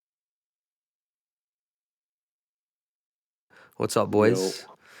What's up, Yo, boys?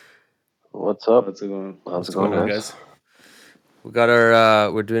 What's up? what's it going? How's it going going, on? guys? We got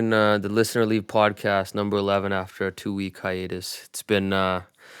our we're doing the Listener Leave podcast number 11 after a 2 week hiatus. It's been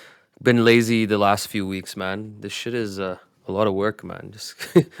lazy the last few weeks, man. This shit is a lot of work, man. Just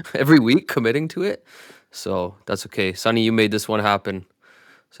every week committing to it. So that's okay. Sonny, you made this one happen.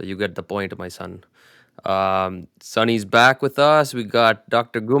 So you get the point, my son. Sonny's back with us. We got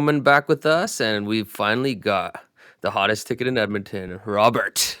Dr. Guman back with us, and we finally got the hottest ticket in Edmonton,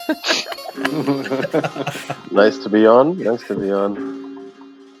 Robert. Nice to be on. Nice to be on.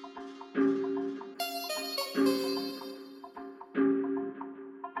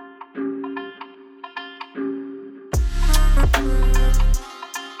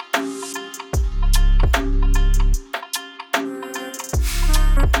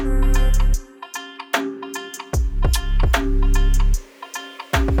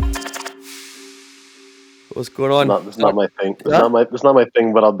 What's going on? It's not my thing. It's Huh? not my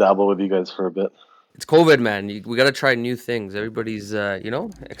thing, but I'll dabble with you guys for a bit. It's COVID, man. We gotta try new things. Everybody's,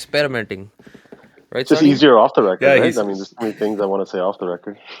 experimenting, right, It's just Sonny? easier off the record, Yeah, right? he's I mean, there's so many things I want to say off the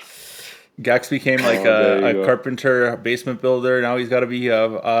record. Gax became like there you a go. carpenter, a basement builder. Now he's got to be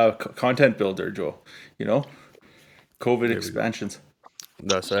a content builder, Joe. You know, COVID we go. expansions.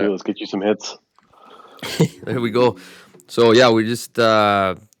 That's Stu, let's get you some hits. There we go. So yeah, we just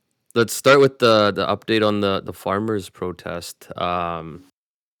let's start with the update on the farmers protest. I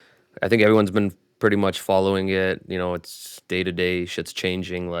think everyone's been pretty much following it. You know, it's day to day. Shit's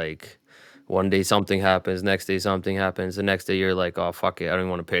changing. Like one day something happens, next day something happens, the next day you're like, oh fuck it, I don't even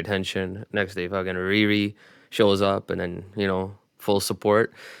want to pay attention. Next day fucking Riri shows up, and then full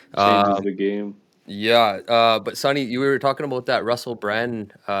support. Changes Uh, the game. yeah. But Sonny, you were talking about that Russell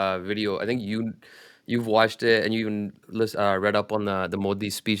Brand video. I think you've watched it, and you even read up on the Modi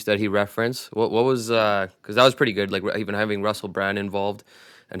speech that he referenced. What was because that was pretty good. Like even having Russell Brand involved,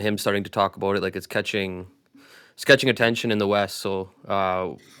 and him starting to talk about it, like it's catching attention in the West.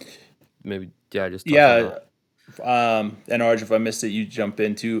 So maybe just touch on Yeah. that. And Arj, if I missed it, you jump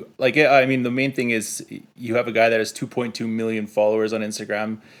into like I mean, the main thing is you have a guy that has 2.2 million followers on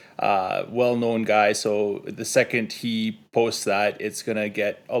Instagram, well-known guy. So the second he posts that, it's gonna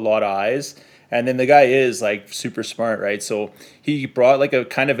get a lot of eyes. And then the guy is like super smart, right? So he brought like a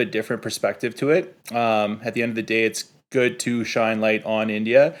kind of a different perspective to it. At the end of the day, it's good to shine light on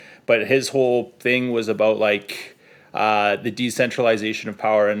India, but his whole thing was about like the decentralization of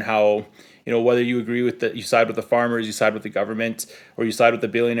power and how whether you agree with you side with the farmers, you side with the government, or you side with the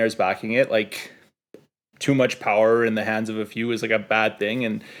billionaires backing it, like too much power in the hands of a few is like a bad thing.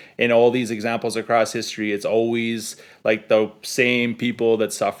 And in all these examples across history, it's always like the same people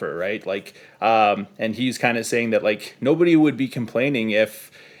that suffer, right? Like and he's kind of saying that like nobody would be complaining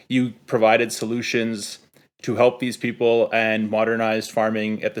if you provided solutions to help these people and modernized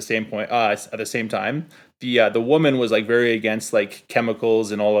farming at the same point at the same time. The woman was like very against like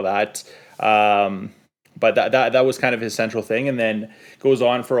chemicals and all of that. But that was kind of his central thing, and then goes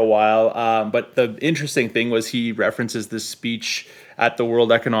on for a while. But the interesting thing was he references this speech at the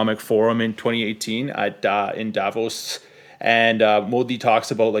World Economic Forum in 2018 in Davos, and Modi talks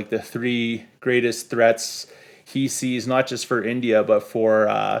about like the three greatest threats he sees, not just for India but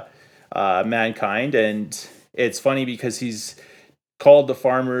for mankind. And it's funny because he's called the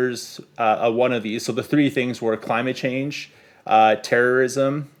farmers one of these. So the three things were climate change,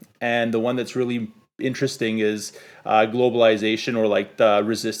 terrorism, and the one that's really interesting is globalization, or like the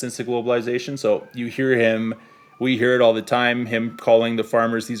resistance to globalization. So we hear it all the time, him calling the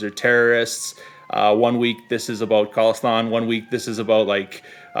farmers, these are terrorists. 1 week this is about Khalistan, 1 week this is about like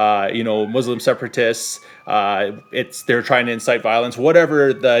Muslim separatists. They're trying to incite violence.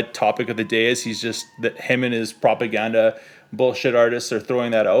 Whatever the topic of the day is, he's just that him and his propaganda bullshit artists are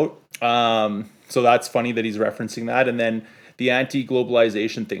throwing that out. So that's funny that he's referencing that. And then the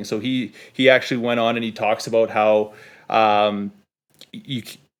anti-globalization thing. So he actually went on and he talks about how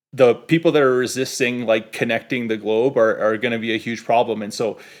the people that are resisting like connecting the globe are going to be a huge problem. And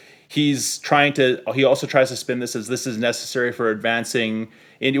so he also tries to spin this as this is necessary for advancing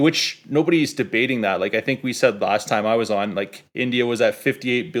India, which nobody's debating that. Like I think we said last time I was on, like India was at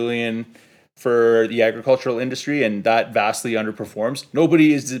 58 billion for the agricultural industry, and that vastly underperforms.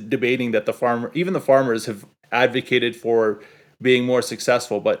 Nobody is debating that even the farmers have advocated for being more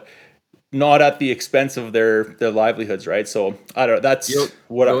successful, but not at the expense of their livelihoods, right? So I don't know. That's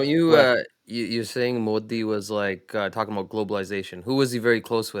what Don't you you're saying Modi was like talking about globalization? Who was he very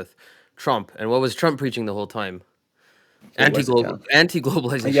close with? Trump. And what was Trump preaching the whole time?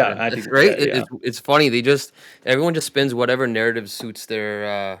 Anti-globalization, Yeah, right? yeah. It's funny. Everyone just spins whatever narrative suits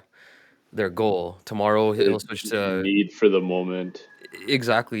their their goal. Tomorrow he'll It's switch to need for the moment.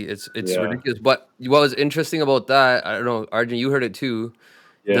 exactly. It's Yeah. ridiculous. But what was interesting about that, I don't know, Arjun, you heard it too.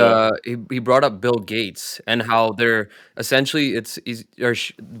 Yeah. He brought up Bill Gates and how they're essentially he's or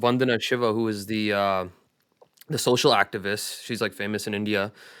Vandana Shiva, who is the social activist. She's like famous in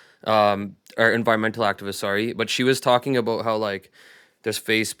India, or environmental activist. Sorry, but she was talking about how like there's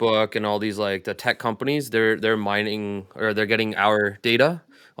Facebook and all these like the tech companies. They're mining or they're getting our data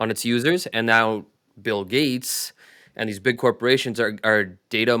on its users, and now Bill Gates and these big corporations are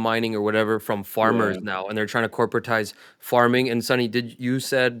data mining or whatever from farmers Yeah. now, and they're trying to corporatize farming. And Sonny, did you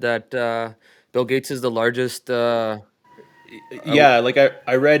said that Bill Gates is the largest? Yeah, like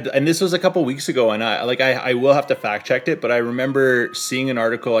I read, and this was a couple weeks ago, and I will have to fact check it, but I remember seeing an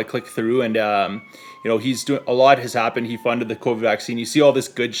article. I clicked through, and he's doing a lot has happened. He funded the COVID vaccine. You see all this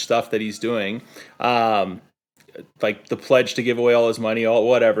good stuff that he's doing, like the pledge to give away all his money, all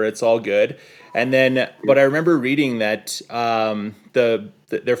whatever. It's all good. And then, but I remember reading that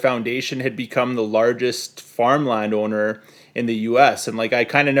their foundation had become the largest farmland owner in the U.S. And like I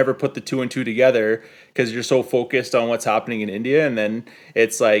kind of never put the two and two together because you're so focused on what's happening in India, and then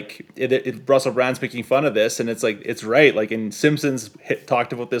it's like Russell Brand's making fun of this, and it's like it's right. Like in Simpsons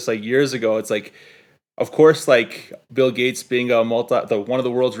talked about this like years ago. It's like, of course, like Bill Gates being one of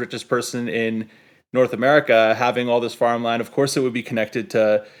the world's richest person in North America, having all this farmland, of course it would be connected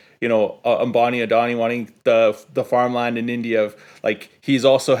to Ambani Adani wanting the farmland in India. Like he's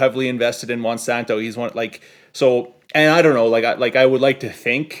also heavily invested in Monsanto. He's one like so. And I don't know, I would like to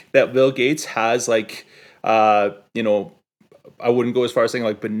think that Bill Gates has I wouldn't go as far as saying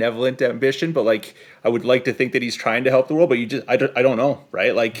like benevolent ambition, but like I would like to think that he's trying to help the world. But I don't know,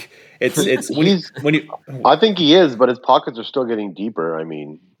 right? Like it's when you I think he is, but his pockets are still getting deeper. I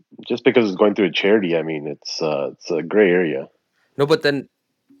mean, just because it's going through a charity, I mean, it's a gray area. No, but then,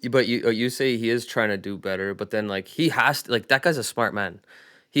 but you say he is trying to do better, but then like he has to, like that guy's a smart man.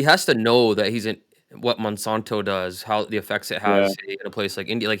 He has to know that he's in what Monsanto does, how the effects it Yeah. has say, in a place like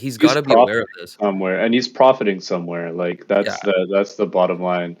India. Like he's got He's to be aware profiting of this. somewhere, and he's profiting somewhere. Like Yeah, that's the bottom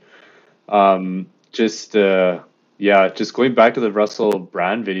line. Just just going back to the Russell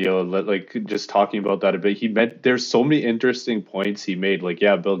Brand video, like just talking about that a bit. There's so many interesting points he made. Like,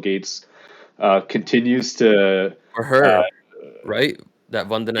 yeah, Bill Gates continues to or her, right? That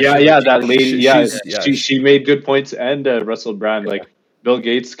Vandana yeah, Shiva. that lady, she's she made good points, and Russell Brand, like Bill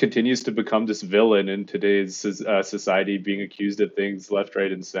Gates continues to become this villain in today's society, being accused of things left,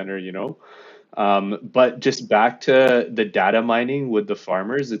 right, and center, but just back to the data mining with the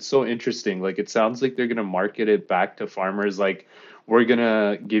farmers, it's so interesting. Like it sounds like they're gonna market it back to farmers, like we're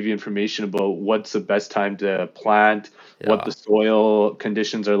gonna give you information about what's the best time to plant, what Yeah, the soil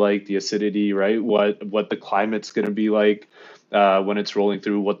conditions are like, the acidity, right? What the climate's gonna be like when it's rolling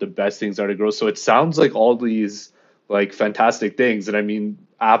through, what the best things are to grow. So it sounds like all these like fantastic things, and I mean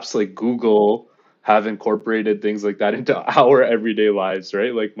apps like Google have incorporated things like that into our everyday lives,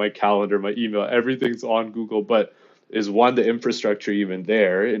 right? Like my calendar, my email, everything's on Google. But is one, the infrastructure even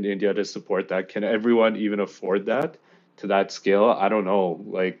there in India to support that? Can everyone even afford that to that scale? I don't know.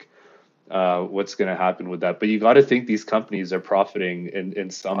 Like, what's going to happen with that? But you got to think these companies are profiting in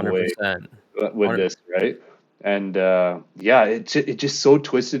some way 100%. with this, right? And it's just so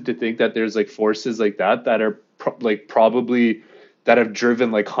twisted to think that there's like forces like that that are probably that have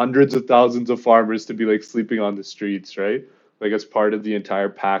driven like hundreds of thousands of farmers to be like sleeping on the streets, right? Like as part of the entire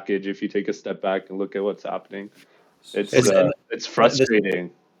package. If you take a step back and look at what's happening, it's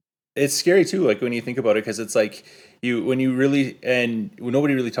frustrating. It's scary too, like when you think about it, because it's like when you really and when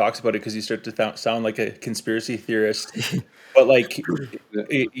nobody really talks about it because you start to sound like a conspiracy theorist. But like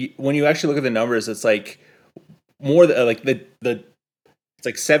when you actually look at the numbers, it's like more like it's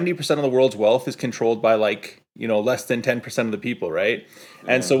like 70% of the world's wealth is controlled by like less than 10% of the people, right?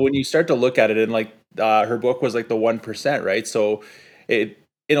 And so when you start to look at it, and like her book was like the 1%, right? So it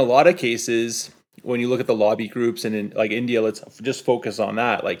in a lot of cases, when you look at the lobby groups and in like India, let's just focus on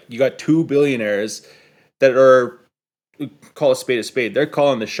that. Like you got two billionaires that are, call a spade a spade. They're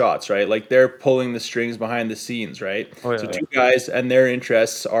calling the shots, right? Like they're pulling the strings behind the scenes, right? Oh So yeah. two guys and their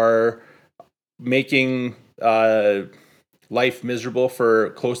interests are making life miserable for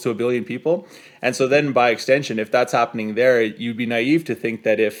close to 1 billion people. And so then by extension, if that's happening there, you'd be naive to think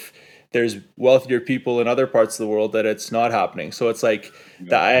that if there's wealthier people in other parts of the world that it's not happening. So it's like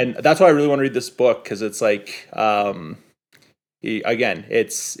that, and that's why I really want to read this book, because it's like again,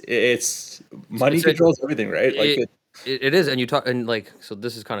 it's money controls everything, right? Like It is, and you talk, and like, so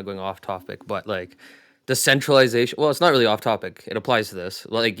this is kind of going off topic, but like the centralization. Well, it's not really off topic. It applies to this.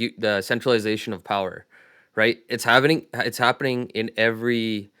 Like the centralization of power, right? It's happening. It's happening in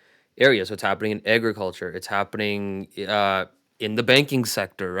areas. So it's happening in agriculture. It's happening in the banking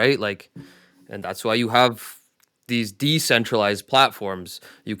sector, right? Like, and that's why you have these decentralized platforms.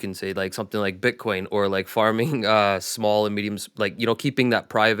 You can say like something like Bitcoin or like farming small and mediums, like keeping that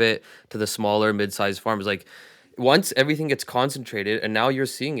private to the smaller mid-sized farmers. Like once everything gets concentrated, and now you're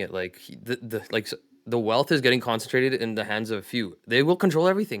seeing it, like the wealth is getting concentrated in the hands of a few. They will control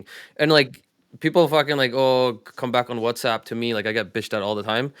everything, and like people fucking like, oh, come back on WhatsApp to me. Like I get bitched at all the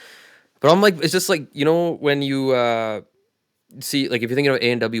time, but I'm like, it's just like when you see, like if you're thinking of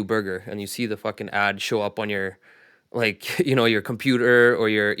A&W Burger and you see the fucking ad show up on your like your computer or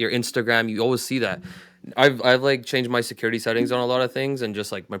your Instagram, you always see that. I've like changed my security settings on a lot of things and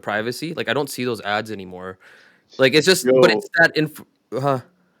just like my privacy. Like I don't see those ads anymore. Like it's just, but Yo, it's that info.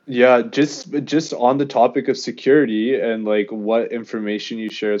 yeah, just on the topic of security and like what information you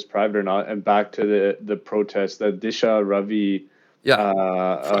share is private or not, and back to the protest that Disha Ravi,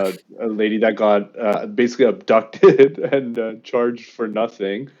 Yeah, a lady that got basically abducted and charged for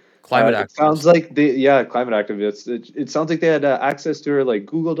nothing. climate It sounds activists. like climate activists. It sounds like they had access to her like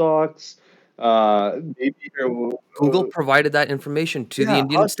Google Docs, maybe her. Google provided that information to the Yeah,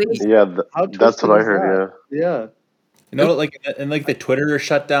 Indian state. Yeah, how that's twisted what I is heard. that? Yeah. Like and like the Twitter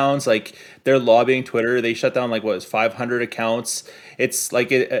shutdowns, like they're lobbying Twitter. They shut down like what was 500 accounts. It's like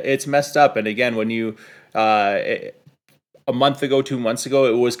it's messed up. And again, when you a month ago, 2 months ago,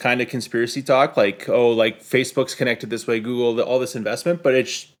 it was kind of conspiracy talk, like, oh, like Facebook's connected this way, Google, all this investment, but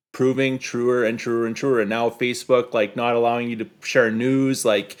it's proving truer and truer and truer. And now Facebook, like, not allowing you to share news,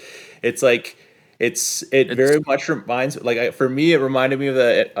 it's like it It's very much reminds, like, for me, it reminded me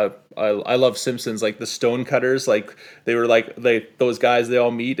of I love Simpsons, like the Stonecutters, like they were like those guys, they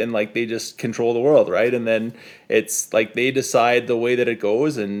all meet and like they just control the world, right? And then it's like they decide the way that it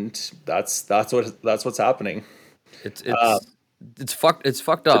goes, and that's what's happening. it's it's it's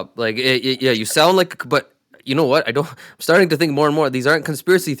fucked up. Like yeah, you sound like, but you know what? I'm starting to think more and more. These aren't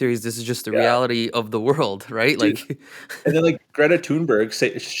conspiracy theories. This is just the Yeah. reality of the world, right? Dude, Like, and then like Greta Thunberg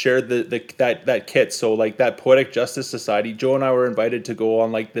shared that kit. So like that Poetic Justice Society, Joe and I were invited to go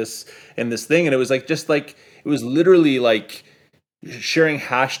on like this thing, and it was like just like it was literally like sharing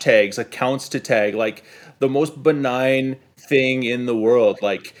hashtags, accounts to tag, like the most benign thing in the world,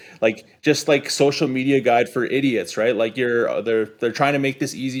 like just like social media guide for idiots, right? Like they're trying to make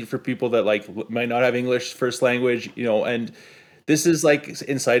this easy for people that like might not have English first language, and this is like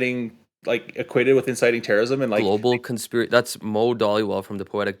inciting, like equated with inciting terrorism, and like global conspiracy. That's Mo Dollywell from the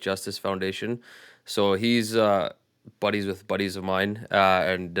Poetic Justice Foundation. So he's buddies with buddies of mine,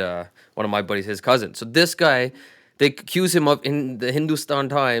 and one of my buddies, his cousin. So this guy, they accuse him of, in the Hindustan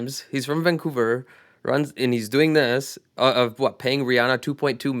Times. He's from Vancouver, runs, and he's doing this of what, paying Rihanna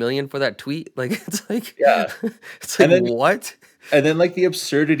 2.2 million for that tweet. Like it's like, yeah. it's like And then what? and then like the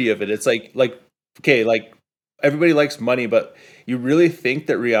absurdity of it, it's like okay, like everybody likes money, but you really think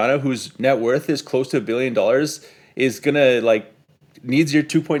that Rihanna, whose net worth is close to $1 billion, is gonna like needs your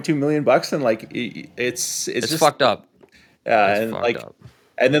 2.2 million bucks? And like it's It's just fucked up. yeah. It's And fucked like up.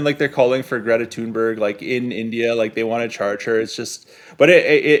 and then like they're calling for Greta Thunberg, like in India, like they want to charge her. It's just, but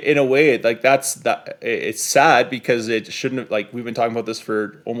in a way, like it's sad because it shouldn't have, like we've been talking about this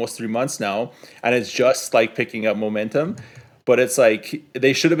for almost 3 months now, and it's just like picking up momentum. But it's like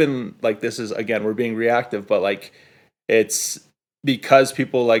they should have been like, this is, again, we're being reactive, but like it's because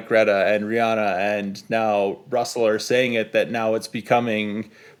people like Greta and Rihanna and now Russell are saying it, that now it's becoming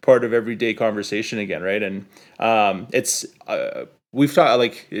part of everyday conversation again, right? And it's we've talked,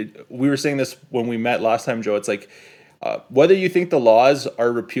 like we were saying this when we met last time, Joe. It's like whether you think the laws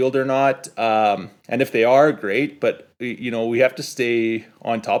are repealed or not, and if they are, great, but we have to stay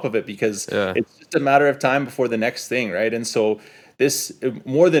on top of it, because Yeah. it's just a matter of time before the next thing, right? And so this,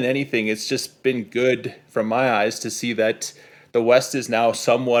 more than anything, it's just been good from my eyes to see that the West is now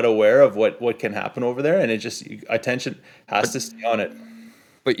somewhat aware of what can happen over there, and it just, attention has to stay on it.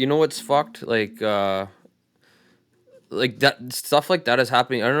 But you know what's fucked? Like that stuff like that is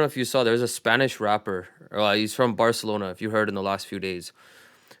happening. I don't know if you saw. There's a Spanish rapper. He's from Barcelona. If you heard in the last few days.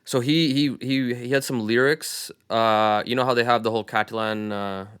 So he had some lyrics. You know how they have the whole Catalan,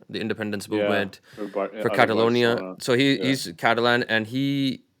 the independence Yeah, movement for out of Catalonia. Barcelona. So Yeah. he's Catalan, and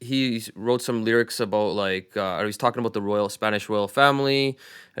he wrote some lyrics about like, or he's talking about the Spanish royal family,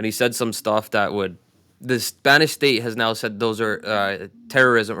 and he said some stuff that would, the Spanish state has now said those are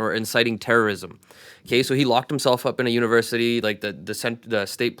terrorism or inciting terrorism. Okay, so he locked himself up in a university. Like the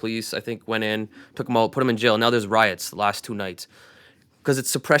state police, I think, went in, took him out, put him in jail. Now there's riots the last 2 nights because it's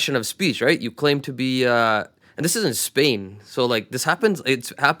suppression of speech, right? You claim to be, and this is in Spain, so like this happens.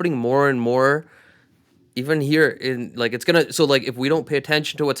 It's happening more and more even here in like it's gonna so like if we don't pay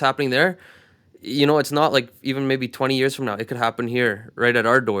attention to what's happening there, it's not like even maybe 20 years from now it could happen here right at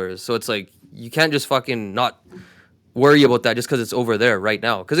our doors. So it's like you can't just fucking not worry about that just because it's over there right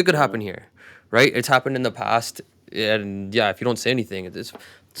now, because it could happen here, right? It's happened in the past, and yeah, if you don't say anything, it's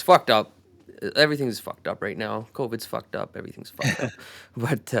fucked up. Everything's fucked up right now. COVID's fucked up. Everything's fucked up.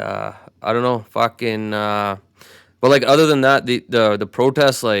 But I don't know, fucking. But like other than that, the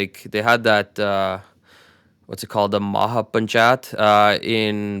protests, like they had that what's it called, the Maha Panchat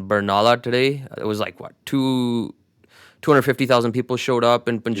in Bernala today. It was like what 250,000 people showed up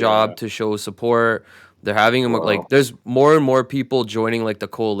in Punjab Yeah. to show support. They're having them Wow. like there's more and more people joining like the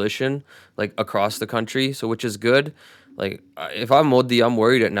coalition like across the country, so which is good. Like if I'm Modi, I'm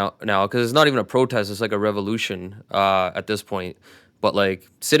worried at now because it's not even a protest; it's like a revolution at this point. But like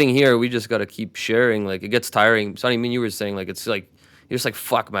sitting here, we just gotta keep sharing. Like it gets tiring. Sonny, I mean, you were saying like it's like you're just like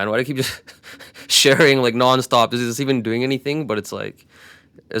fuck, man. Why do I keep just sharing like nonstop? Is this even doing anything? But it's like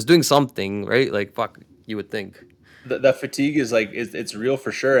it's doing something, right? Like fuck, you would think. The fatigue is like it's real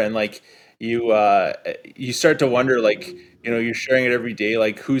for sure, and like you start to wonder, like, you're sharing it every day,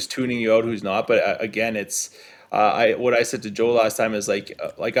 like who's tuning you out, who's not. But again, it's I what I said to Joe last time is like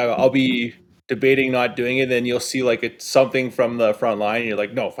I'll be debating not doing it, then you'll see like it's something from the front line and you're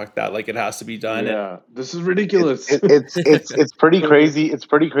like, no, fuck that, like it has to be done. And Yeah. This is It, ridiculous. it's pretty crazy. It's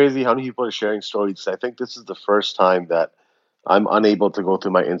pretty crazy how many people are sharing stories. I think this is the first time that I'm unable to go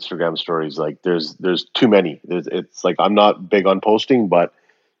through my Instagram stories. Like there's too many. It's like I'm not big on posting, but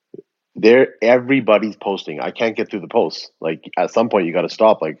everybody's posting. I can't get through the posts. Like at some point you got to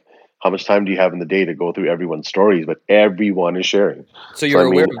stop. Like how much time do you have in the day to go through everyone's stories? But everyone is sharing. So So I you're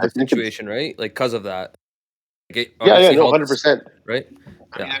aware mean, of I the think it's situation, right? Like because of that. Like yeah, obviously no, how hundred this, percent. right?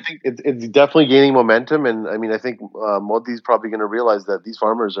 I mean, Yeah. I think it's definitely gaining momentum, and I mean, I think Modi's probably going to realize that these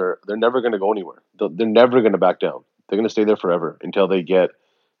farmers they're never going to go anywhere. They're never going to back down. They're going to stay there forever until they get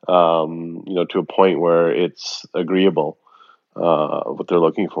to a point where it's agreeable what they're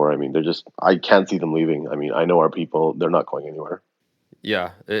looking for. I mean, I can't see them leaving. I mean, I know our people; they're not going anywhere.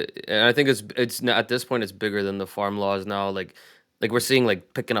 Yeah, and I think at this point it's bigger than the farm laws now. Like we're seeing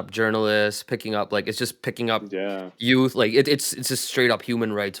like picking up journalists, picking up like it's just picking up Yeah. youth. Like it's just straight up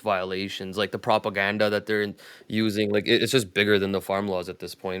human rights violations. Like the propaganda that they're using. Like it's just bigger than the farm laws at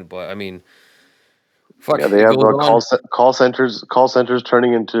this point. But I mean, fuck, Yeah, they it have goes on. call centers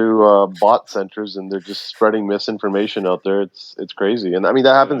turning into bot centers, and they're just spreading misinformation out there. It's crazy, and I mean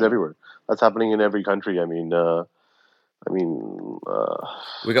that happens Yeah. everywhere. That's happening in every country. I mean,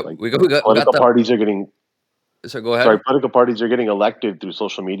 We got like we got we got we got political the. parties are getting So go sorry, ahead. political parties are getting elected through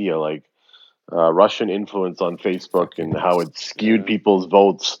social media, like Russian influence on Facebook and Fucking how it skewed Yeah. people's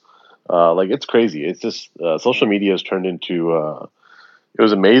votes. Like it's crazy. It's just social Yeah. media has turned into. It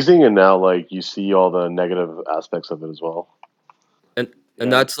was amazing, and now like you see all the negative aspects of it as well. And Yeah.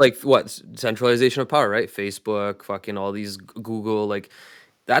 that's like what centralization of power, right? Facebook, fucking all these Google, like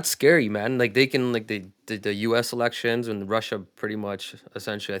that's scary, man. Like they can like the U.S. elections and Russia pretty much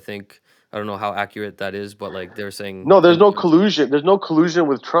essentially. I think I don't know how accurate that is, but like they're saying No, there's no influence. collusion. There's no collusion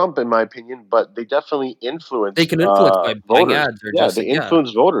with Trump, in my opinion. But they definitely They influenced can influence by buying voters. ads or Yeah, just they like yeah,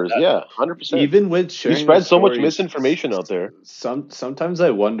 influenced voters. Yeah, 100%. Even with We sharing the spread so much stories, misinformation out there. sometimes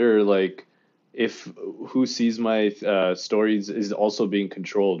I wonder like if who sees my stories is also being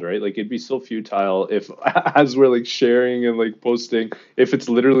controlled, right? Like it'd be so futile if as we're like sharing and like posting, if it's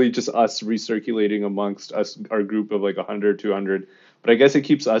literally just us recirculating amongst us, our group of like 100, 200. But I guess it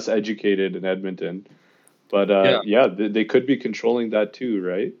keeps us educated in Edmonton. But yeah. yeah, they could be controlling that too,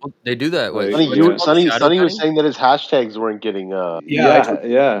 right? Well, they do that. What Like, Sonny, what's it you, yeah. called? Sonny, Shadow Sonny was banning. saying that his hashtags weren't getting. yeah, I told Yeah,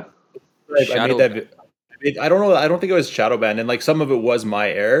 yeah. I made Shadow. that. I don't know. I don't think it was shadow banned, and like some of it was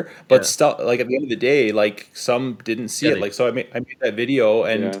my error, but Yeah. still, like at the end of the day, like some didn't see Yeah. it. Like so, I made that video,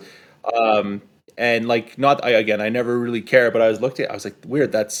 Yeah. um, and like not I again, I never really care, but I was looked at, I was like,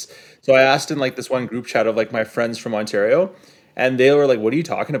 weird. That's so. I asked in like this one group chat of like my friends from Ontario, and they were like, "What are you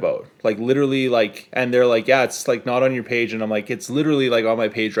talking about?" Like literally, like, and they're like, "Yeah, it's like not on your page," and I'm like, "It's literally like on my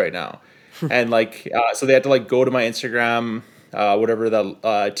page right now," and like, so they had to like go to my Instagram, whatever that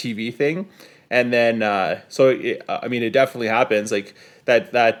TV thing, and then I mean it definitely happens like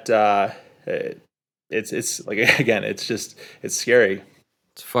it's like again it's just it's scary.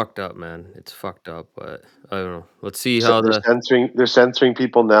 It's fucked up, man. It's fucked up, but I don't know. Let's see So how the they're censoring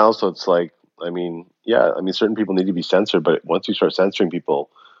people now. So it's like, I mean, yeah, I mean, certain people need to be censored, but once you start censoring people,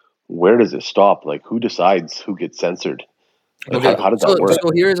 where does it stop? Like, who decides who gets censored? Like, okay. how does So that work?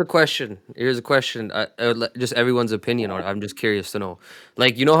 here's a question. Here's a question. I would just everyone's opinion on it. I'm just curious to know.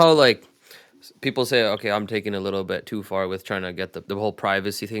 Like you know how like people say, okay, I'm taking a little bit too far with trying to get the whole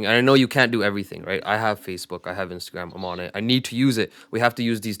privacy thing. And I know you can't do everything, right? I have Facebook, I have Instagram, I'm on it. I need to use it. We have to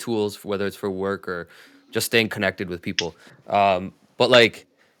use these tools, whether it's for work or just staying connected with people. But like,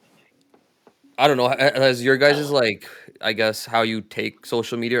 I don't know, has your guys' like, I guess, how you take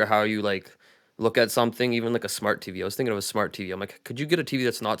social media or how you like look at something, even like a smart TV. I was thinking of a smart TV. I'm like, could you get a TV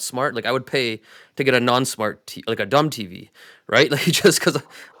that's not smart? Like, I would pay to get a non-smart, like a dumb TV, right? Like, just because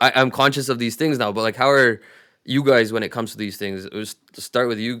I'm conscious of these things now. But like, how are you guys when it comes to these things? It was to start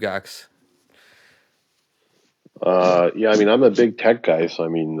with you, Gax. Yeah, I mean, I'm a big tech guy, so I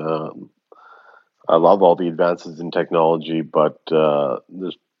mean, I love all the advances in technology, but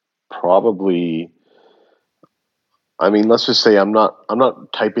there's probably, I mean, let's just say I'm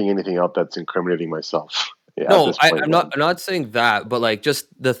not typing anything out that's incriminating myself. Yeah, at No, this point, man. I'm not saying that, but like just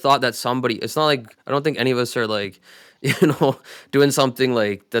the thought that somebody, it's not like I don't think any of us are like, you know, doing something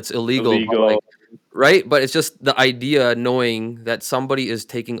like that's illegal, but like, Illegal. right? But it's just the idea knowing that somebody is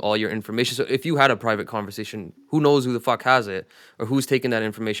taking all your information. So if you had a private conversation, who knows who the fuck has it or who's taking that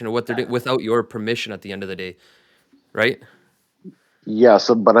information or what they're doing without your permission at the end of the day, right? Yeah,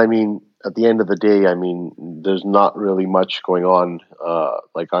 so but I mean, at the end of the day, I mean, there's not really much going on.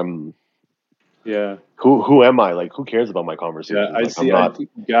 Like Yeah. who am I? Like, who cares about my Yeah. conversations? I Like, see. I think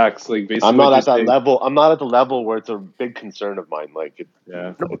Gax, like I'm basically not what you're at that saying. level. I'm not at the level where it's a big concern of mine. Like,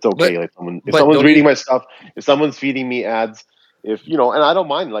 Yeah. No, it's okay. Like, if but someone's don't you reading my stuff, if someone's feeding me ads, if you know, and I don't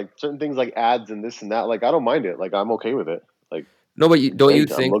mind like certain things like ads and this and that. Like, I don't mind it. Like, I'm okay with it. Like, no, but don't you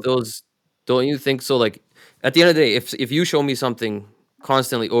great. I'm think look. those? Don't you think so? Like at the end of the day, if you show me something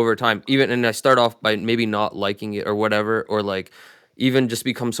constantly over time, even and I start off by maybe not liking it or whatever, or like even just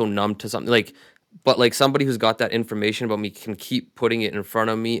become so numb to something like, but like somebody who's got that information about me can keep putting it in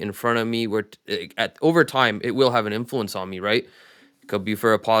front of me, where at over time it will have an influence on me, right? It could be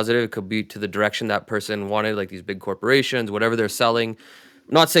for a positive, it could be to the direction that person wanted, like these big corporations, whatever they're selling.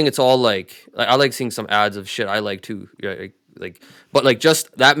 I'm not saying it's all like I like seeing some ads of shit I like too. Yeah, but like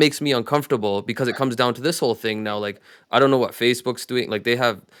just that makes me uncomfortable because it comes down to this whole thing now. Like I don't know what Facebook's doing. Like they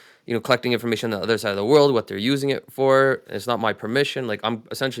have, collecting information on the other side of the world, what they're using it for. It's not my permission. Like I'm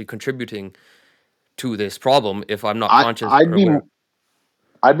essentially contributing to this problem if I'm not I conscious I'd or be whatever.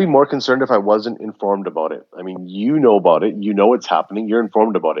 I'd be more concerned if I wasn't informed about it. I mean, you know about it. You know it's happening. You're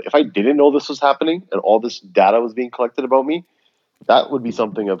informed about it. If I didn't know this was happening and all this data was being collected about me, that would be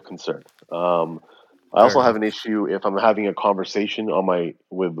something of concern. I Fair also have enough. an issue if I'm having a conversation on my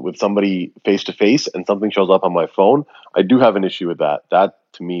with somebody face to face and something shows up on my phone. I do have an issue with that. That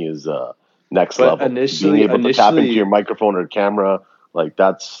to me is next But level. Being able to tap into your initially, microphone or camera, like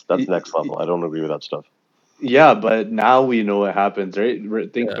that's next level. I don't agree with that stuff. yeah, but now we know what happens, right?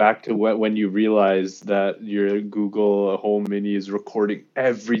 Think Yeah. back to when you realize that your Google Home Mini is recording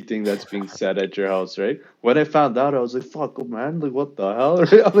everything that's being said at your house, right? When I found out, I was like, "Fuck, oh man, like what the hell?"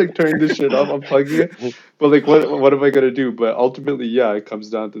 Right? I'm like turning this shit off, unplugging it. But like, what am I gonna do? But ultimately, yeah, it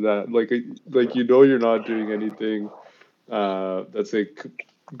comes down to that. Like you're not doing anything that's like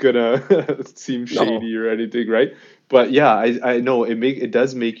gonna seem No. shady or anything, right? But yeah, I know it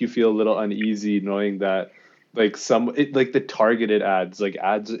does make you feel a little uneasy knowing that like like the targeted ads, like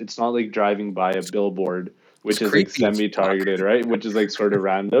ads, it's not like driving by a billboard It's which is like creepy as fuck. semi-targeted, right? Which is like sort of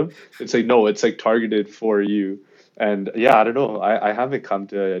random. It's like no, it's like targeted for you. And yeah, I don't know. I haven't come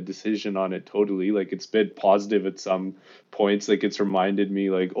to a decision on it totally. Like it's been positive at some points. Like it's reminded me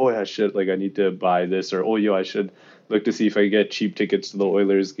like, oh yeah, shit, like I need to buy this or oh yo, I should look to see if I get cheap tickets to the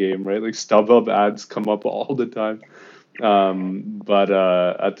Oilers game, right? Like StubHub ads come up all the time. But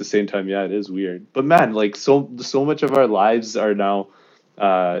at the same time, yeah, it is weird. But man, like so much of our lives are now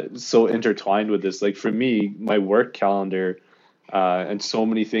so intertwined with this. Like for me, my work calendar and so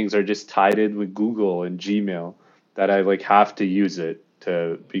many things are just tied in with Google and Gmail that I like have to use it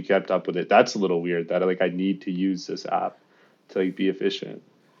to be kept up with it. That's a little weird that I need to use this app to like be efficient.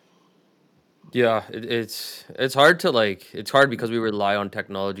 Yeah, it's hard to like it's hard because we rely on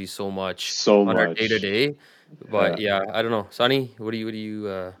technology so much So on our day to much. day. But Yeah. yeah, I don't know. Sonny, what do you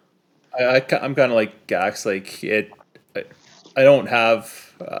I'm kind of like Gax. Like I, I don't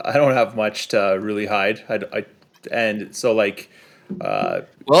have much to really hide. And so like, uh,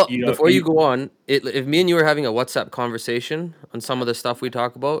 Well, you know, before you go on, if me and you are having a WhatsApp conversation on some of the stuff we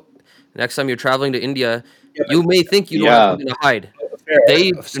talk about, next time you're traveling to India, yeah, you may think you don't have Yeah. something to hide.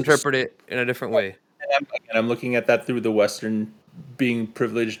 They fair. interpret it in a different way. And I'm looking at that through the Western being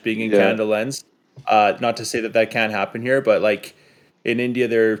privileged, being in Yeah. Canada lens. Not to say that that can't happen here, but like in India,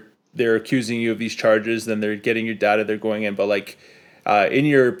 they're accusing you of these charges, then they're getting your data, they're going in. But like in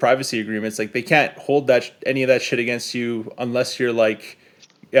your privacy agreements, like they can't hold that any of that shit against you unless you're like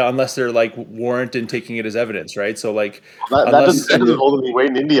yeah, unless they're like warrant in taking it as evidence, right? So like That unless doesn't hold any weight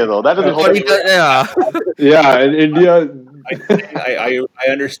in India, though. That doesn't hold But any weight. yeah. Yeah, in India, I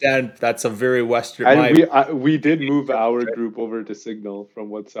understand that's a very Western and we did move our group over to Signal from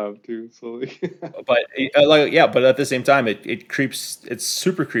WhatsApp too. So like, but like yeah, but at the same time it creeps, it's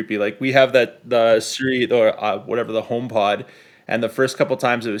super creepy. Like we have the Siri or whatever, the HomePod, and the first couple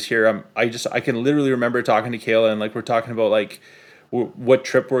times it was here, I can literally remember talking to Kayla, and like we're talking about like what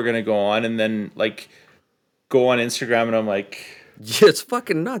trip we're gonna go on, and then like go on Instagram, and I'm like, Yeah, it's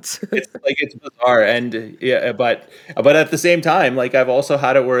fucking nuts. it's bizarre. And yeah, but at the same time, like I've also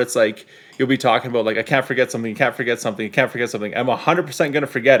had it where it's like you'll be talking about like I can't forget something, can't forget something, can't forget something. I'm 100% gonna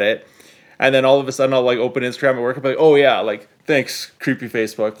forget it, and then all of a sudden I'll like open Instagram at work and be like, oh yeah, like thanks creepy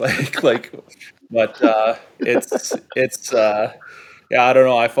Facebook, like but it's yeah, I don't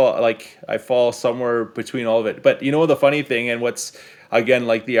know. I fall somewhere between all of it. But you know the funny thing, and what's again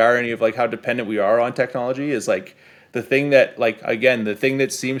like the irony of like how dependent we are on technology is like the thing that like again the thing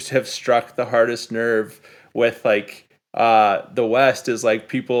that seems to have struck the hardest nerve with like the West is like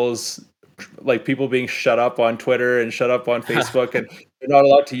people being shut up on Twitter and shut up on Facebook, and they're not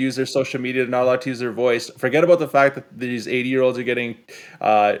allowed to use their social media, they're not allowed to use their voice. Forget about the fact that these 80-year-olds are getting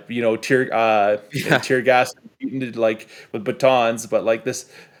Yeah. tear gas beaten like with batons, but like this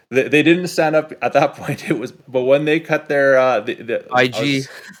they didn't stand up at that point. It was, but when they cut their IG.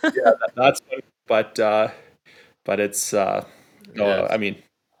 that's funny. But it's no, Yeah. I mean,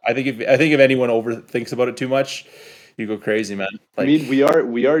 I think if anyone overthinks about it too much, you go crazy, man. I Like mean,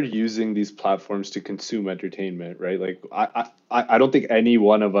 we are using these platforms to consume entertainment, right? Like I don't think any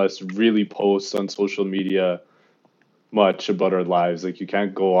one of us really posts on social media much about our lives. Like you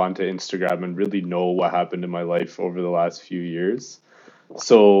can't go onto Instagram and really know what happened in my life over the last few years.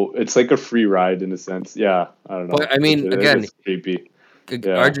 So it's like a free ride in a sense. Yeah, I don't But know. I mean, again, It's creepy.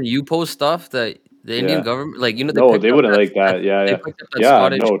 Yeah. Arjun, you post stuff that the Indian Yeah. government, like they No, picked they up wouldn't like that that. Yeah, they yeah. picked up that Yeah,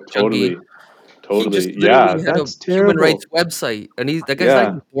 Scottish no, junkie. totally. He just Totally. literally Yeah, had a that's human rights terrible. website, and that guy's not Yeah.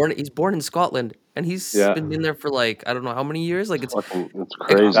 even born. He's born in Scotland, and he's Yeah. been in there for like I don't know how many years. Like It's like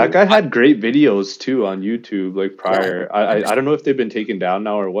crazy. That guy had great videos too on YouTube, like yeah, prior. I I just don't know if they've been taken down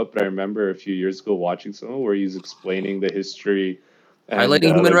now or what, but I remember a few years ago watching someone where he's explaining the history and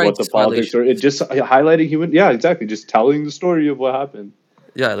highlighting human like what the rights politics are. violations. It just highlighting human. Yeah, exactly. Just telling the story of what happened.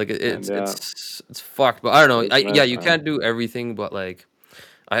 Yeah, like And yeah, it's fucked. But I don't know. it's Yeah, messed, you man. can't do everything, but like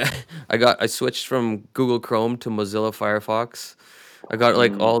I I switched from Google Chrome to Mozilla Firefox. I got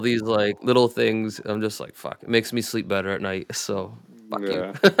like Mm, all these like little things. I'm just like fuck. It makes me sleep better at night. So fuck you.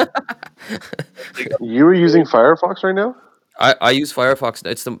 yeah. You were using Firefox right now? I use Firefox.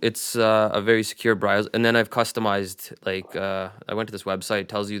 It's a very secure browser, and then I've customized like I went to this website. It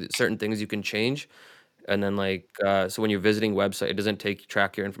tells you that certain things you can change, and then like so when you're visiting website, it doesn't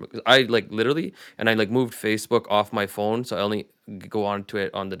track your information. I like literally, and I like moved Facebook off my phone, so I only go onto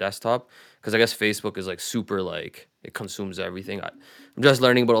it on the desktop because I guess Facebook is like super like it consumes everything. I'm just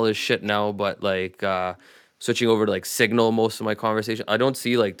learning about all this shit now, but like switching over to like Signal most of my conversation, I don't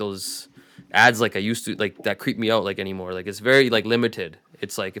see like those ads like I used to like that creep me out like anymore. Like it's very like limited.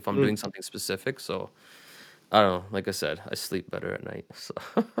 It's like if I'm Mm. doing something specific, so I don't know. Like I said, I sleep better at night, so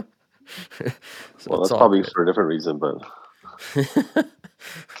so Well, it's that's all probably good. for a different reason, but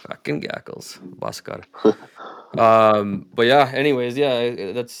Fucking gackles, Bhaskar. But yeah. Anyways,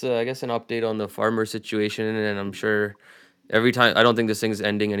 yeah, that's I guess an update on the farmer situation, and I'm sure every time I don't think this thing's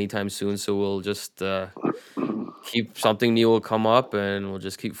ending anytime soon, so we'll just keep something new will come up, and we'll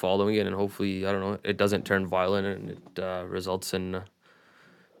just keep following it, and hopefully I don't know it doesn't turn violent and it results in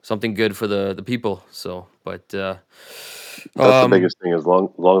something good for the people. So, but that's the biggest thing. As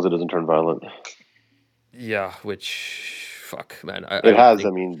long as it doesn't turn violent, yeah, which fuck, man, I it don't has. think.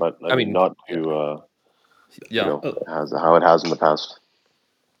 I mean, but I mean, not yeah, to yeah, has how it has in the past.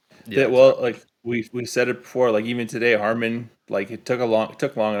 yeah, that, well, exactly. like we said it before, like even today, Harmon, like it took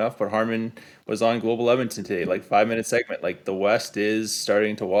long enough, but Harmon was on Global Edmonton today, like 5 minute segment. Like the West is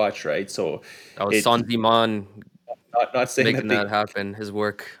starting to watch, right? So That was it Santi Man not saying that making they that happen. His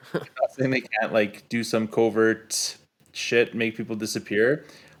work. not saying they can't like do some covert shit, make people disappear,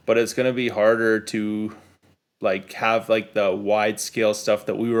 but it's gonna be harder to like have like the wide scale stuff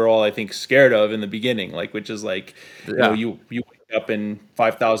that we were all, I think, scared of in the beginning, like which is like Yeah, you wake up and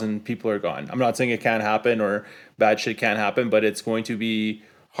 5,000 people are gone. I'm not saying it can't happen or bad shit can't happen, but it's going to be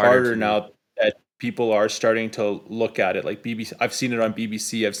harder harder to. now that people are starting to look at it. Like BBC, I've seen it on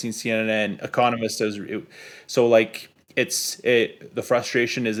BBC, I've seen CNN, Economist does it. So like the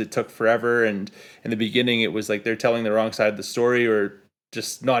frustration is it took forever, and in the beginning it was like they're telling the wrong side of the story or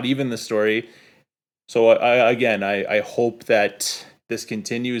just not even the story. So I hope that this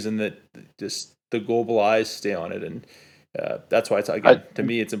continues and that just the global eyes stay on it. And that's why it's, again, to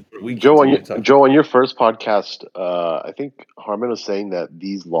me, it's important. We Joe, continue to talk. Joe, on your first podcast, I think Harman was saying that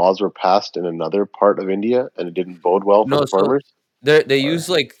these laws were passed in another part of India and it didn't bode well for No, the so farmers. they use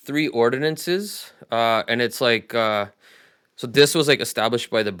like 3 ordinances, and it's like so this was like established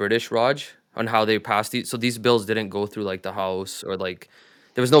by the British Raj on how they passed these. So these bills didn't go through like the House or like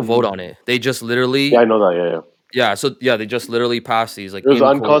there was no vote on it. They just Yeah, literally I know that. Yeah. they just literally passed these like It was in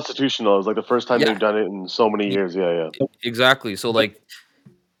court. unconstitutional. It was like the first time Yeah, they've done it in so many e- years. Yeah. exactly. So But like,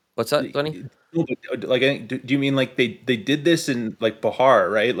 what's that, Sonny? no, but, like, do you mean like they did this in like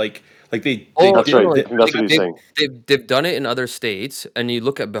Bihar, right? Like they Oh That's did right. no, I like think that's like what he's they've saying. they've done it in other states, and you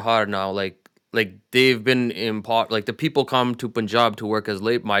look at Bihar now, like they've been like the people come to Punjab to work as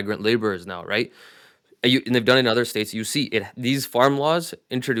migrant laborers now, right? And they've done it in other states. You see it. These farm laws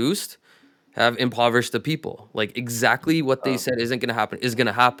introduced have impoverished the people. Like exactly what they said isn't going to happen is going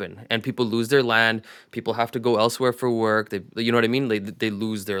to happen, and people lose their land. People have to go elsewhere for work. You know what I mean? They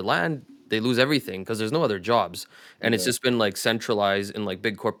lose their land. They lose everything because there's no other jobs, and it's Yeah. just been like centralized, and like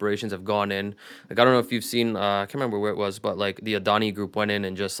big corporations have gone in. Like I don't know if you've seen. I can't remember where it was, but like the Adani Group went in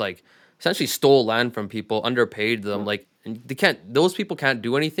and just like essentially stole land from people, underpaid them. Like and they can't. Those people can't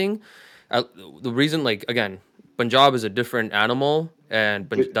do anything. Uh, the reason, like again, Punjab is a different animal, and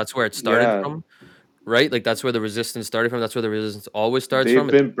But That's where it started yeah, from, right? Like that's where the resistance started from. That's where the resistance always starts they've from.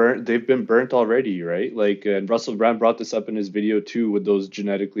 It's been burnt. They've been burnt already, right? Like, and Russell Brand brought this up in his video too, with those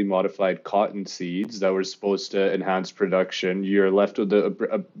genetically modified cotton seeds that were supposed to enhance production. You're left with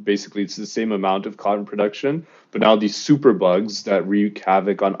basically it's the same amount of cotton production, but now these super bugs that wreak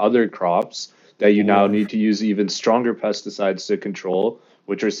havoc on other crops that you now need to use even stronger pesticides to control,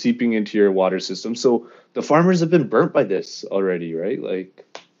 which are seeping into your water system. So the farmers have been burnt by this already, right? Like,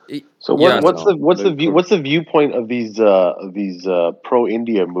 it- So yeah. what's no, the viewpoint of these pro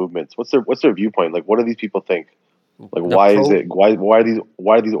India movements? What's their viewpoint? Like, what do these people think? Like, The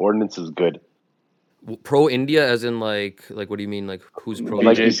why are these ordinances good? pro India, as in like what do you mean? Like who's pro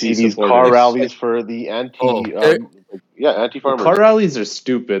Like India? you BJP see these car supporters. rallies for the Oh, anti Car farmers. rallies are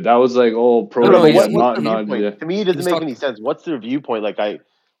stupid. That was like, oh, No, no, no, pro no. but He's what's India, the not viewpoint? yeah. To me, it doesn't he's make talking. any sense. What's their viewpoint? Like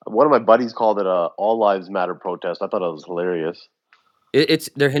one of my buddies called it a All Lives Matter protest. I thought it was hilarious. It's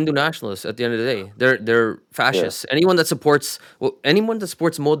they're Hindu nationalists at the end of the day. They're Yeah. fascists. Anyone that supports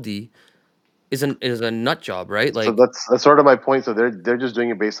Modi is a nut job, right? So Like that's sort of my point. So they're just doing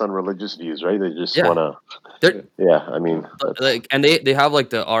it based on religious views, right? They just yeah, want to. they're Yeah, I mean, like, and they have like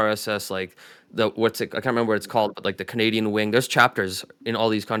the RSS, like the I can't remember what it's called, but like the Canadian wing. There's chapters in all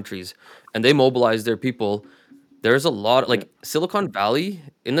these countries, and they mobilize their people. There's a lot like Silicon Valley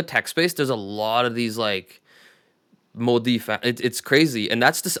in the tech space. There's a lot of these like it's crazy, and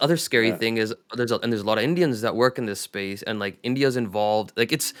that's this other scary Yeah. thing is there's a lot of Indians that work in this space, and like India's involved.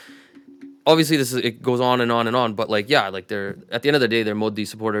 Like it's obviously it goes on and on and on, but like yeah, like they're at the end of the day they're Modi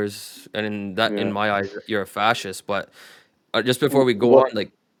supporters, and in Yeah. my eyes you're a fascist. But just before we go what on,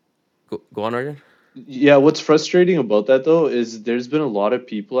 like go on, Arjun. Yeah, what's frustrating about that though is there's been a lot of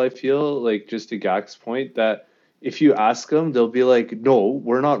people I feel like just to Gak's point that if you ask them, they'll be like, "No,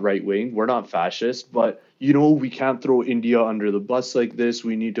 we're not right wing, we're not fascist, but we can't throw India under the bus like this.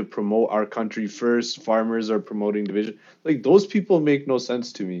 We need to promote our country first. Farmers are promoting division." Like those people make no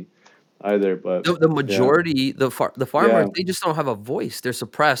sense to me either, but The yeah. majority, the farmers, Yeah. they just don't have a voice. They're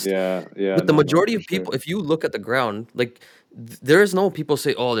suppressed. Yeah, yeah, But the no, majority for of sure. people, if you look at the ground, like there is no people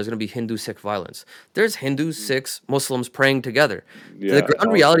say, "Oh, there's gonna be Hindu Sikh violence." There's Hindus, Sikhs, Muslims praying together. The Yeah, ground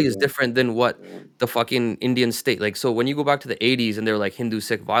all reality is together. different than what Yeah. the fucking Indian state. Like, so when you go back to the '80s and they're like Hindu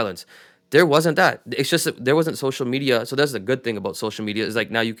Sikh violence, there wasn't that. It's just that there wasn't social media. So that's the good thing about social media is like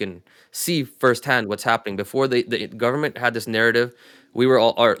now you can see firsthand what's happening. Before the government had this narrative, we were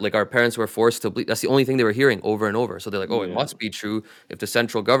our parents were forced to believe. That's the only thing they were hearing over and over. So they're like, oh, it Yeah. must be true if the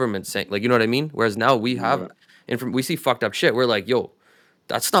central government's saying, like, you know what I mean? Whereas now we have, Yeah. we see fucked up shit. We're like, yo,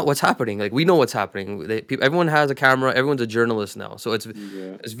 that's not what's happening. Like we know what's happening. Everyone has a camera. Everyone's a journalist now. So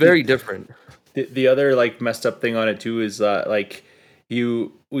Yeah. it's very different. The other like messed up thing on it too is like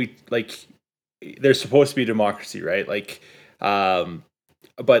there's supposed to be democracy, right? Like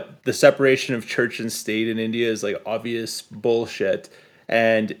but the separation of church and state in India is like obvious bullshit.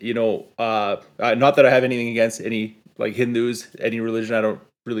 And not that I have anything against any like Hindus, any religion. I don't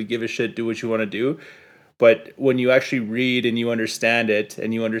really give a shit. Do what you want to do. But when you actually read and you understand it,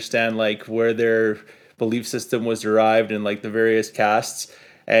 and you understand like where their belief system was derived and like the various castes,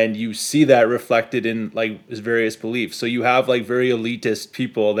 and you see that reflected in like his various beliefs. So you have like very elitist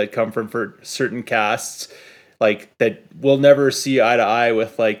people that come from for certain castes, like that will never see eye to eye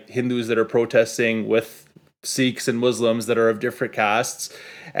with like Hindus that are protesting with Sikhs and Muslims that are of different castes.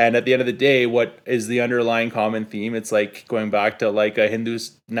 And at the end of the day, what is the underlying common theme? It's like going back to like a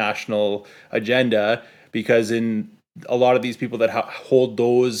Hindu's national agenda, because in a lot of these people that hold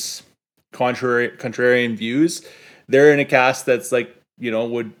those contrarian views, they're in a caste that's like,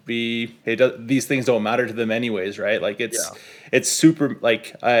 would be, these things don't matter to them anyways, right? Like Yeah. it's super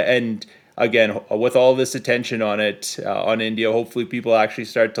like, and again, with all this attention on it, on India, hopefully people actually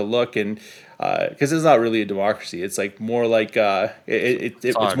start to look, and because it's not really a democracy. It's like more like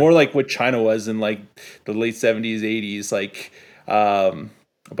it's hard. more like what China was in like the late 70s, 80s, like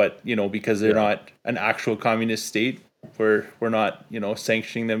but because they're not an actual communist state, we're not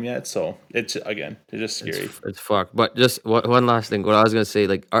sanctioning them yet. So it's just scary. It's fucked. But just one last thing. What I was gonna say,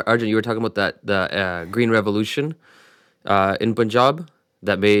 like Arjun, you were talking about the Green Revolution in Punjab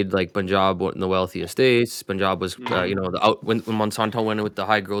that made like Punjab one of the wealthiest states. Punjab was when Monsanto went in with the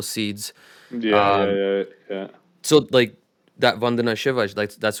high growth seeds. Yeah. So like that Vandana Shiva,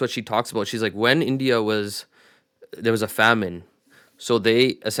 like that's what she talks about. She's like, when India there was a famine, so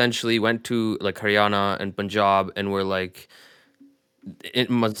they essentially went to like Haryana and Punjab and were like,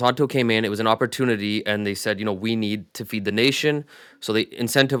 Monsanto came in, it was an opportunity, and they said, we need to feed the nation. So they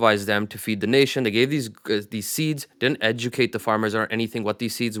incentivized them to feed the nation. They gave these seeds, didn't educate the farmers or anything what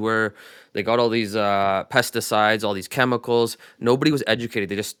these seeds were. They got all these pesticides, all these chemicals. Nobody was educated.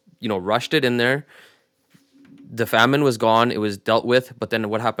 They just, rushed it in there. The famine was gone. It was dealt with. But then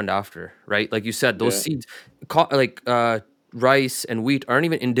what happened after, right? Like you said, those seeds, rice and wheat aren't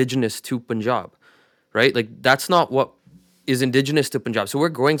even indigenous to Punjab, right? Like that's not what is indigenous to Punjab. So we're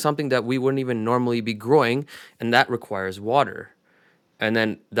growing something that we wouldn't even normally be growing, and that requires water. And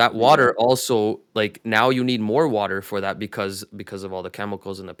then that water also, like now you need more water for that because of all the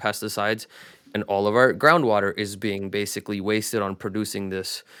chemicals and the pesticides, and all of our groundwater is being basically wasted on producing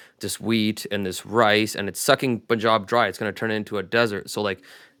this wheat and this rice, and it's sucking Punjab dry. It's going to turn it into a desert. So like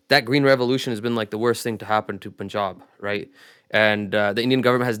that green revolution has been like the worst thing to happen to Punjab, right? And the Indian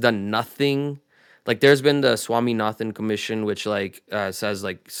government has done nothing. Like there's been the Swaminathan Commission, which like says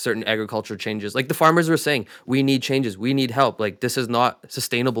like certain agriculture changes. Like the farmers were saying, we need changes, we need help. Like this is not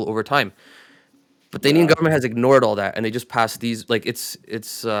sustainable over time. But the Indian government has ignored all that, and they just passed these. Like it's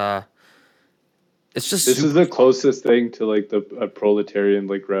just This is the closest thing to like a proletarian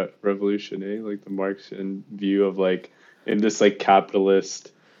like revolution, like the Marxian view of like in this like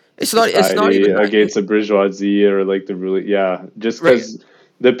capitalist It's not even that. against the bourgeoisie or like the really just because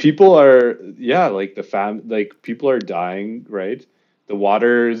the people are like people are dying, right? The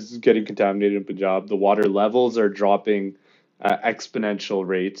water is getting contaminated in Punjab. The water levels are dropping at exponential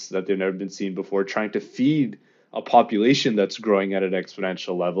rates that they've never been seen before, trying to feed a population that's growing at an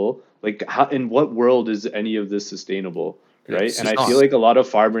exponential level. Like how, in what world is any of this sustainable, right? And I feel like a lot of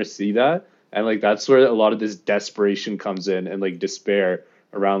farmers see that, and like that's where a lot of this desperation comes in, and like despair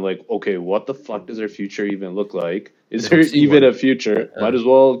around like, okay, what the fuck does our future even look like? Is there even a future? Might as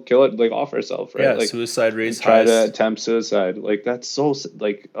well kill it, like off ourselves, right? Yeah, like suicide rates, try to attempt suicide. Like that's so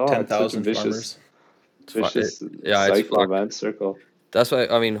like 10,000 vicious it's cycle, man, circle. That's why,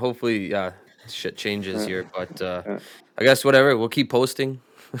 I mean, hopefully, shit changes here. But I guess whatever, we'll keep posting.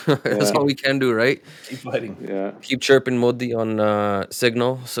 That's all we can do, right? Keep fighting. Yeah. Keep chirping Modi on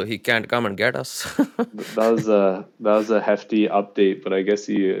Signal so he can't come and get us. That was a hefty update, but I guess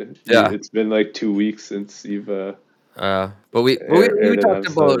it's been like 2 weeks since you've but we talked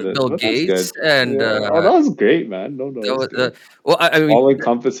about Bill Gates and that was great, man. No, well, I mean, all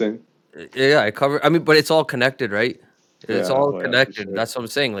encompassing. Yeah, I cover. I mean, but it's all connected, right? It's all for connected. sure. That's what I'm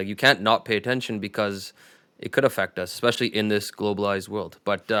saying. Like you can't not pay attention because it could affect us, especially in this globalized world.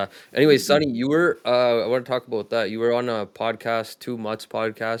 But anyway, Sonny, you were I want to talk about that. You were on a podcast, 2 Mutts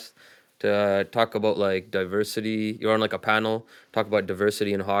podcast, to talk about like diversity. You're on like a panel talk about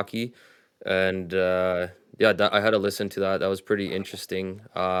diversity in hockey, and I had to listen to that. That was pretty interesting.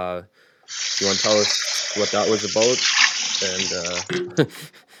 Do you want to tell us what that was about? And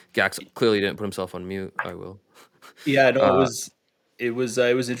Gax clearly didn't put himself on mute. I will. Yeah, no, it was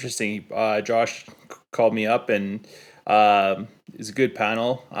interesting. Josh called me up, and it's a good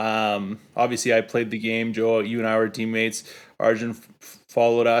panel. Obviously, I played the game. Joe, you and I were teammates. Arjun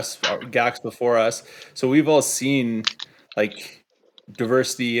followed us. Gax before us. So we've all seen like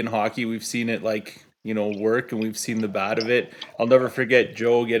diversity in hockey. We've seen it like work, and we've seen the bad of it. I'll never forget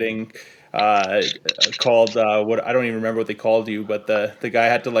Joe getting called what I don't even remember what they called you, but the guy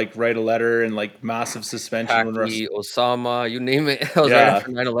had to like write a letter and like massive suspension. Haki, Osama, you name it. I was right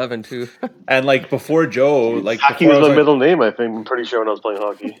after 9/11 too. And like before Joe, like Hockey was my middle name. I think I'm pretty sure when I was playing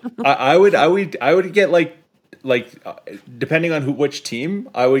hockey. I would get like like depending on which team,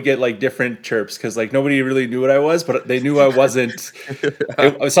 I would get like different chirps because like nobody really knew what I was, but they knew I wasn't.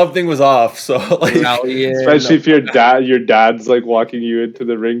 Something was off. So like, Especially if your dad's like walking you into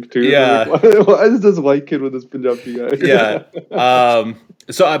the rink too. Yeah. They're like, why is this white kid with this Punjabi guy? Yeah.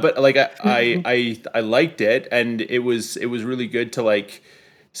 So but like I liked it, and it was really good to like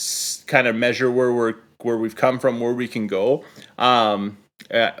kind of measure where we've come from, where we can go.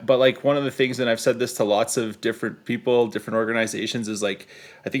 But like one of the things, and I've said this to lots of different people, different organizations, is like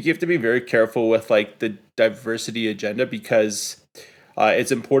I think you have to be very careful with like the diversity agenda, because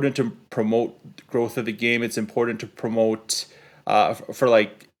it's important to promote growth of the game. It's important to promote for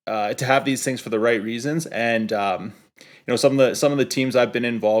like to have these things for the right reasons. And some of the teams I've been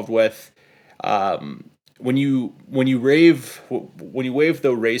involved with, when you wave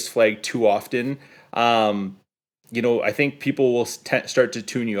the race flag too often, I think people will start to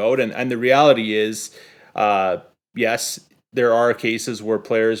tune you out. And the reality is, yes, there are cases where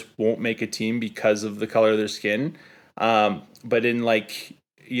players won't make a team because of the color of their skin. But in like,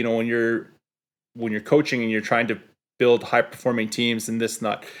 when you're coaching and you're trying to build high performing teams and this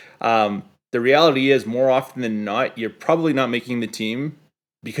not, the reality is more often than not, you're probably not making the team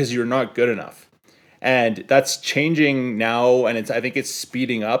because you're not good enough. And that's changing now. And I think it's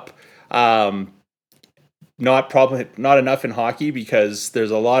speeding up. Not enough in hockey because there's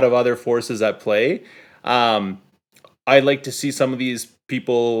a lot of other forces at play. I'd like to see some of these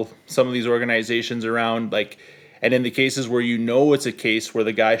people, some of these organizations around, like, and in the cases where it's a case where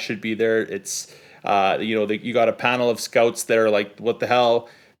the guy should be there, it's you got a panel of scouts that are like, what the hell?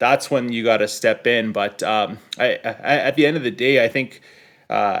 That's when you got to step in. But I at the end of the day, I think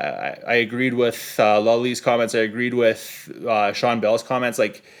I agreed with Lully's comments. I agreed with Sean Bell's comments.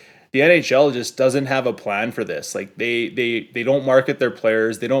 Like, the NHL just doesn't have a plan for this. Like they don't market their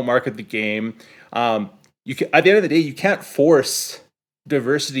players. They don't market the game. At the end of the day, you can't force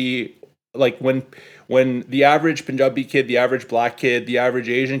diversity. Like when the average Punjabi kid, the average black kid, the average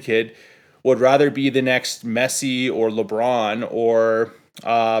Asian kid would rather be the next Messi or LeBron or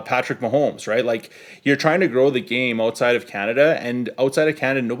Patrick Mahomes, right? Like, you're trying to grow the game outside of Canada, and outside of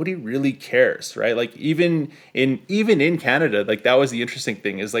Canada, nobody really cares, right? Like even in Canada, like that was the interesting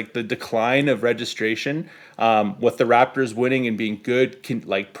thing, is like the decline of registration, with the Raptors winning and being good,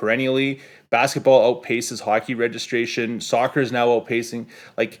 like perennially. Basketball outpaces hockey registration. Soccer is now outpacing.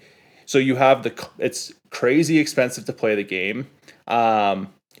 Like, so you have it's crazy expensive to play the game.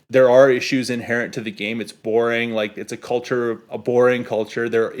 There are issues inherent to the game. It's boring. Like, it's a boring culture.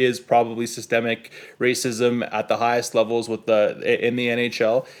 There is probably systemic racism at the highest levels in the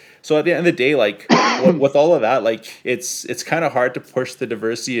NHL. So at the end of the day, like with all of that, like it's kind of hard to push the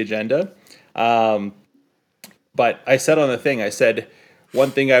diversity agenda. But I said on the thing, I said,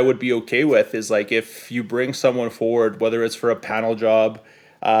 one thing I would be okay with is like if you bring someone forward, whether it's for a panel job,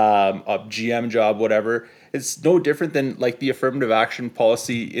 a GM job, whatever. It's no different than like the affirmative action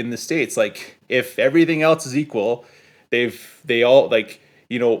policy in the States. Like, if everything else is equal, they were all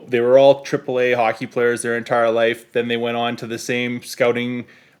AAA hockey players their entire life. Then they went on to the same scouting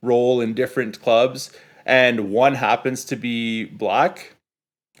role in different clubs, and one happens to be black.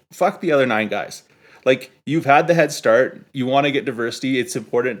 Fuck the other 9 guys. Like, you've had the head start. You want to get diversity. It's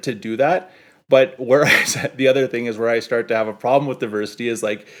important to do that. But the other thing is where I start to have a problem with diversity is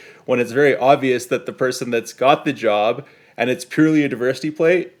like when it's very obvious that the person that's got the job and it's purely a diversity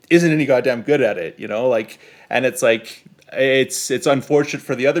play isn't any goddamn good at it, like, and it's like, it's unfortunate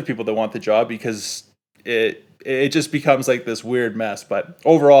for the other people that want the job because it just becomes like this weird mess. But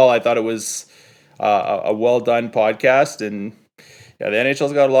overall, I thought it was a well done podcast, and yeah, the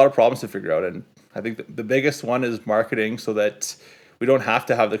NHL's got a lot of problems to figure out, and I think the biggest one is marketing, so that we don't have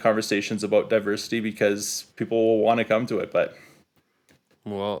to have the conversations about diversity because people will want to come to it. But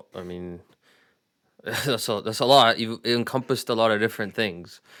well, I mean, that's a lot. You encompassed a lot of different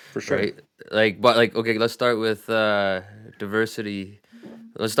things, for sure, right? Like, okay, let's start with diversity.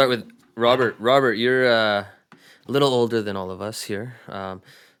 Let's start with Robert. Robert, you're a little older than all of us here,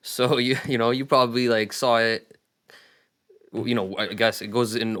 so you probably like saw it. I guess it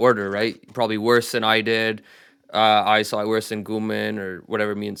goes in order, right? Probably worse than I did. I saw it worse than Guman or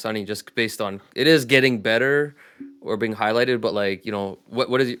whatever, me and Sonny, just based on it is getting better or being highlighted. But like,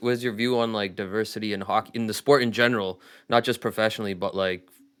 what is your view on like diversity in hockey, in the sport in general, not just professionally, but like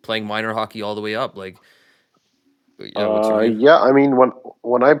playing minor hockey all the way up? Like, what's your view? Yeah, I mean,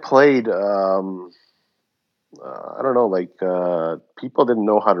 when I played, I don't know, like people didn't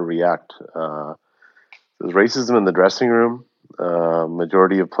know how to react. There's racism in the dressing room.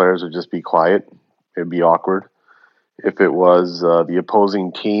 Majority of players would just be quiet. It'd be awkward. If it was the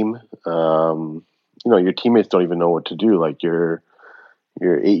opposing team, your teammates don't even know what to do. Like you're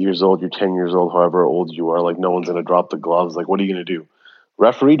 8 years old, you're 10 years old, however old you are. Like no one's gonna drop the gloves. Like what are you gonna do?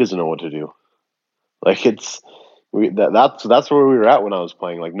 Referee doesn't know what to do. Like that's where we were at when I was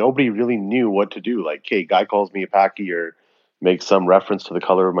playing. Like nobody really knew what to do. Like, okay, guy calls me a packy or makes some reference to the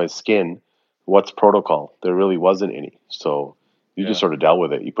color of my skin. What's protocol? There really wasn't any. So you just sort of dealt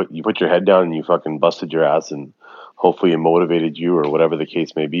with it. You put your head down and you fucking busted your ass, and hopefully it motivated you or whatever the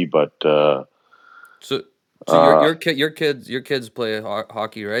case may be. But So uh, your kids play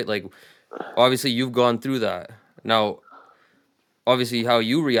hockey, right? Like obviously you've gone through that. Now, obviously how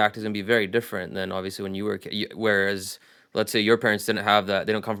you react is gonna be very different than obviously when you were a kid. Whereas let's say your parents didn't have that,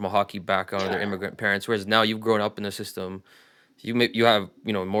 they don't come from a hockey background, or they're immigrant parents. Whereas now you've grown up in the system, you have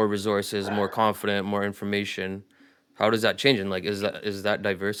more resources, more confident, more information. How does that change? And like, is that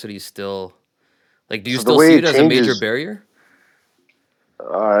diversity still like? Do you so the still see way it it as a major changes, barrier?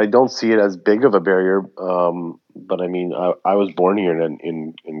 I don't see it as big of a barrier. But I mean, I was born here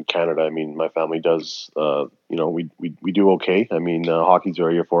in Canada. I mean, my family does. We do okay. I mean, hockey's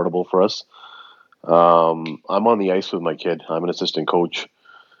very affordable for us. I'm on the ice with my kid. I'm an assistant coach.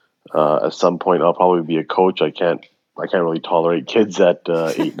 At some point, I'll probably be a coach. I can't really tolerate kids at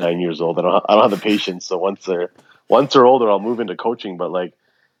 8, 9 years old. I don't have the patience. So once they're older, I'll move into coaching. But like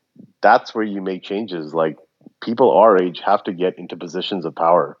that's where you make changes. Like people our age have to get into positions of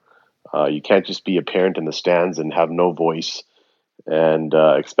power. You can't just be a parent in the stands and have no voice and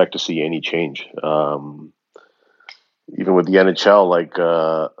expect to see any change. Even with the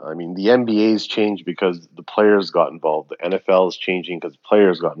NHL, I mean, the NBA's changed because the players got involved. The NFL is changing because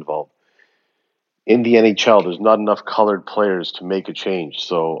players got involved. In the NHL, there's not enough colored players to make a change.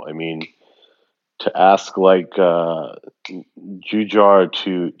 So, I mean, to ask like Jujar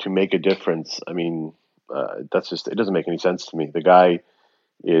to make a difference, I mean, that's just it doesn't make any sense to me. The guy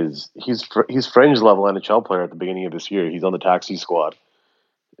he's fringe level NHL player at the beginning of this year. He's on the taxi squad,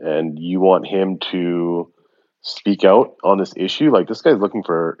 and you want him to speak out on this issue? Like this guy's looking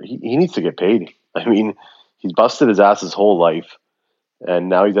for he needs to get paid. I mean, he's busted his ass his whole life, and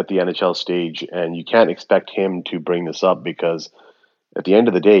now he's at the NHL stage, and you can't expect him to bring this up because at the end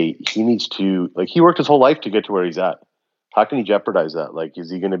of the day, he needs to like he worked his whole life to get to where he's at. How can he jeopardize that? Like, is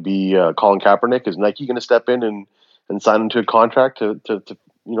he going to be Colin Kaepernick? Is Nike going to step in and sign him to a contract to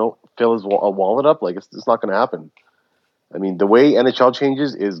fill his wallet up? Like, it's not going to happen. I mean, the way NHL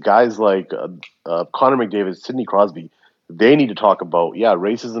changes is guys like Connor McDavid, Sidney Crosby, they need to talk about, yeah,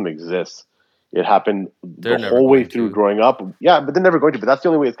 racism exists. It happened the They're never whole way going through to. growing up. Yeah, but they're never going to. But that's the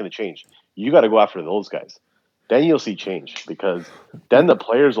only way it's going to change. You got to go after those guys. Then you'll see change because then the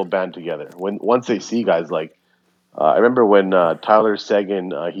players will band together. Once they see guys like, I remember when Tyler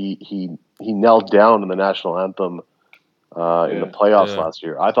Seguin, he knelt down in the national anthem in the Yeah. playoffs Yeah, last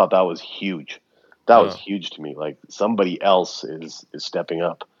year. I thought that was huge. That was yeah. huge to me. Like somebody else is stepping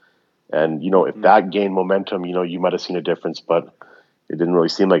up, and if Mhm. that gained momentum, you might have seen a difference. But it didn't really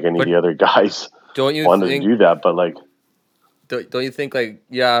seem like any of the But other guys don't you wanted to think? do that. But like, Don't you think like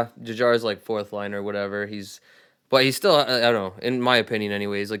yeah, Jajar's like fourth line or whatever. But he's still I don't know. In my opinion,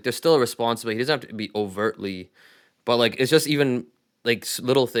 anyways, like there's still a responsibility. He doesn't have to be overtly, but like it's just even like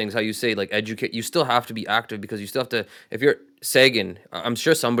little things. How you say like educate. You still have to be active because you still have to. If you're Sagan, I'm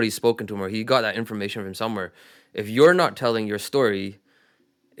sure somebody's spoken to him or he got that information from somewhere. If you're not telling your story,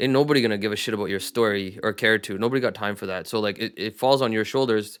 ain't nobody gonna give a shit about your story or care to. Nobody got time for that. So like it falls on your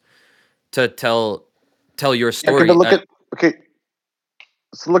shoulders to tell your yeah, okay, but story. look at okay.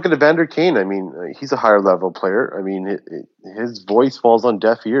 So look at Evander Kane. I mean, he's a higher level player. I mean, his voice falls on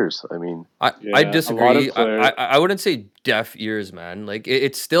deaf ears. I mean, I Yeah. A lot of disagree. player. I wouldn't say deaf ears, man. Like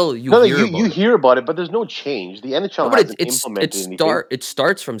it's still you no, hear you about it. hear about it, but there's no change. The No, NHL but hasn't implemented anything. it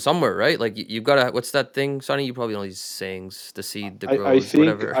starts from somewhere, right? Like you gotta what's that thing, Sonny? You probably know these sayings: the seed that I grows, think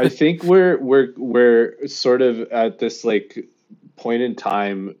whatever. I think we're sort of at this like point in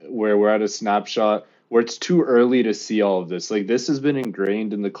time where we're at a snapshot where it's too early to see all of this. Like this has been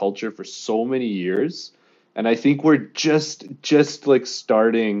ingrained in the culture for so many years, and I think we're just like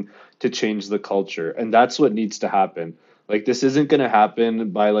starting to change the culture, and that's what needs to happen. Like this isn't going to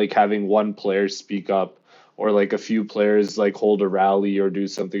happen by like having one player speak up or like a few players like hold a rally or do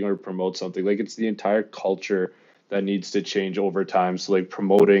something or promote something. Like it's the entire culture that needs to change over time. So like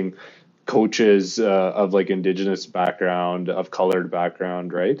promoting coaches of like indigenous background, of colored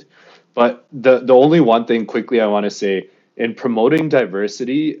background, right? But the only one thing quickly I want to say in promoting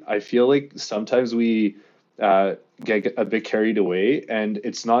diversity, I feel like sometimes we uh, get a bit carried away, and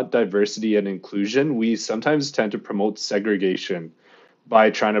it's not diversity and inclusion. We sometimes tend to promote segregation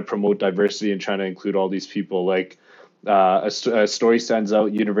by trying to promote diversity and trying to include all these people. Like A story stands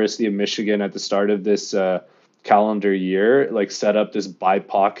out. University of Michigan at the start of this calendar year, like set up this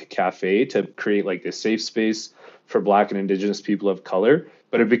BIPOC cafe to create like a safe space for Black and Indigenous people of color.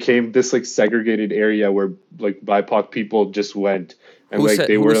 But it became this like segregated area where like BIPOC people just went and like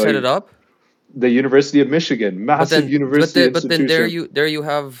they Who were set it like up? the University of Michigan, massive university But then institution. there you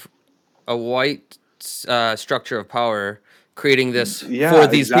have a white structure of power creating this for Yeah,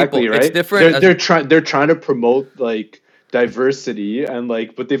 these people. exactly, It's right? different as They're trying to promote like diversity and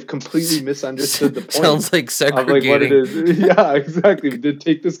like but they've completely misunderstood the point sounds like of like what it segregating. is. Yeah, exactly. They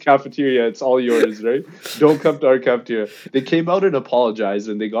take this cafeteria, it's all yours, right? Don't come to our cafeteria. They came out and apologized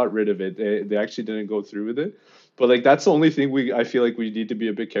and they got rid of it. They actually didn't go through with it. But like that's the only thing I feel like we need to be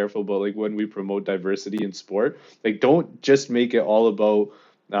a bit careful about like when we promote diversity in sport. Like don't just make it all about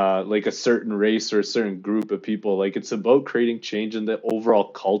like a certain race or a certain group of people. Like it's about creating change in the overall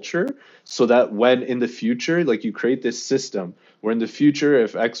culture so that when in the future, like you create this system where in the future,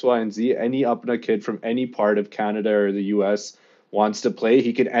 if X, Y, and Z, any Upna kid from any part of Canada or the US wants to play,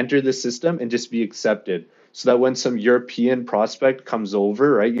 he can enter the system and just be accepted. So that when some European prospect comes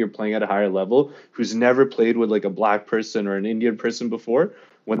over, right, you're playing at a higher level, who's never played with like a Black person or an Indian person before,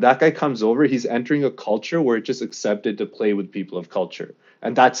 when that guy comes over, he's entering a culture where it's just accepted to play with people of culture.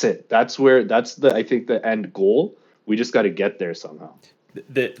 And that's it. That's the I think the end goal. We just got to get there somehow.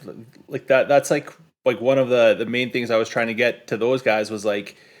 That like that's like one of the main things I was trying to get to those guys was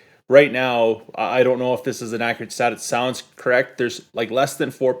like right now I don't know if this is an accurate stat. It sounds correct. There's like less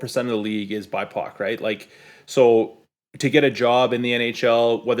than 4% of the league is BIPOC, right? Like so to get a job in the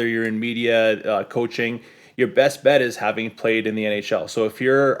NHL, whether you're in media, coaching, your best bet is having played in the NHL. So if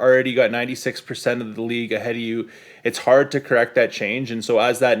you're already got 96% of the league ahead of you, it's hard to correct that change. And so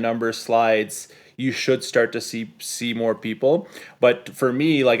as that number slides, you should start to see more people. But for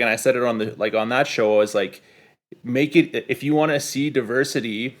me, like, and I said it on the like on that show, I was like, make it if you want to see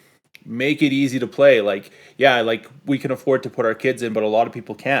diversity, make it easy to play. Like, yeah, like we can afford to put our kids in, but a lot of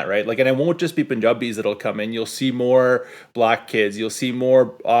people can't, right? Like, and it won't just be Punjabis that'll come in. You'll see more Black kids, you'll see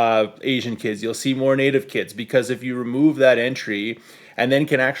more Asian kids, you'll see more Native kids, because if you remove that entry and then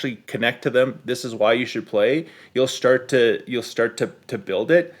can actually connect to them, this is why you should play, you'll start to build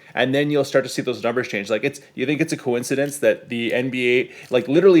it, and then you'll start to see those numbers change. Like, it's, you think it's a coincidence that the NBA, like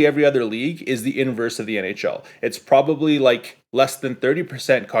literally every other league, is the inverse of the NHL? It's probably like less than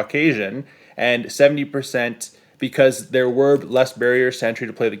 30% Caucasian and 70% because there were less barriers to entry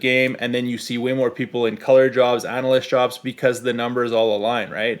to play the game, and then you see way more people in color jobs, analyst jobs, because the numbers all align,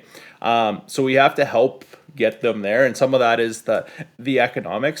 right? So we have to help get them there, and some of that is the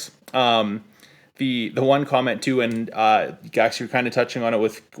economics. The one comment too, and actually you're kind of touching on it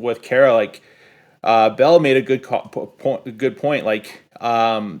with Kara, like Bell made a good point. Like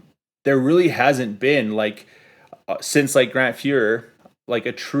there really hasn't been like since like Grant Fuhrer, like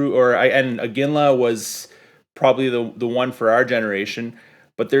a true and Aginla was probably the one for our generation.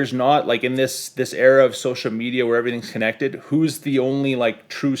 But there's not, like, in this era of social media where everything's connected, who's the only like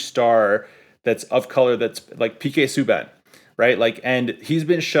true star that's of color that's like PK Subban, right? Like, and he's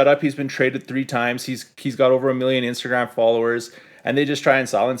been shut up. He's been traded 3 times. He's got over 1 million Instagram followers, and they just try and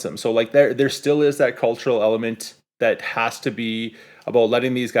silence him. So like there still is that cultural element that has to be about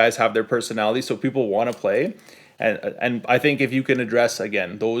letting these guys have their personality so people want to play. And I think if you can address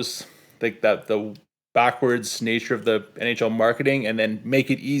again those, like that, the backwards nature of the NHL marketing, and then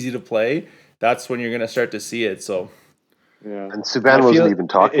make it easy to play, that's when you're going to start to see it. So Yeah. And Subban wasn't even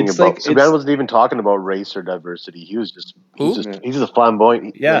talking about race or diversity. He's just a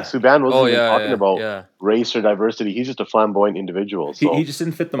flamboyant. Yeah. Like, Subban wasn't even talking about yeah. race or diversity. He's just a flamboyant individual. So he just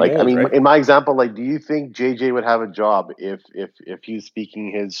didn't fit the like, mold. I mean, right? in my example, like, do you think JJ would have a job if he's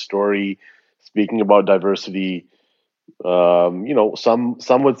speaking his story, speaking about diversity? You know, some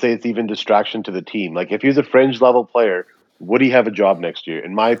would say it's even distraction to the team. Like, if he's a fringe level player, would he have a job next year?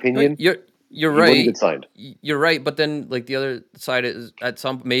 In my opinion, You're he right. wouldn't get signed. You're right, but then like the other side is at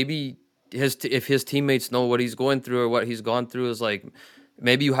some maybe if his teammates know what he's going through or what he's gone through is like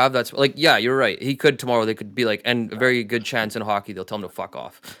maybe you have that like yeah, you're right. He could tomorrow. They could be like, and a very good chance in hockey they'll tell him to fuck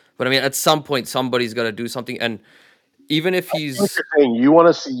off. But I mean, at some point somebody's got to do something, and even if he's you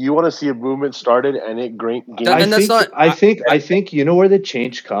want to see a movement started and it I think you know where the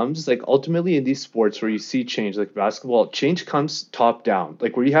change comes. Like ultimately in these sports where you see change, like basketball, change comes top down.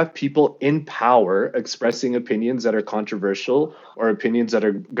 Like where you have people in power expressing opinions that are controversial or opinions that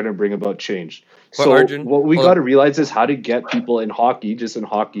are going to bring about change. So Arjun, what we got to realize is how to get people in hockey,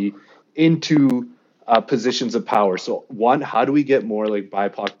 into positions of power. So one, how do we get more like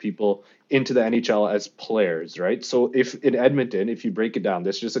BIPOC people into the NHL as players, right? So if in Edmonton, if you break it down,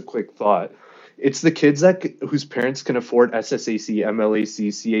 this is just a quick thought. It's the kids whose parents can afford SSAC, MLAC,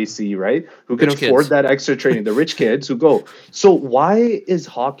 CAC, right? Who can Rich afford kids. that extra training. The rich kids who go. So why is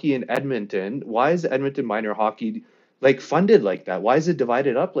hockey in Edmonton? Why is Edmonton minor hockey like funded like that? Why is it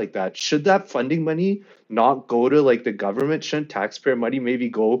divided up like that? Should that funding money not go to like the government? Shouldn't taxpayer money maybe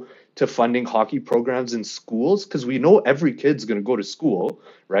go to funding hockey programs in schools? Because we know every kid's going to go to school,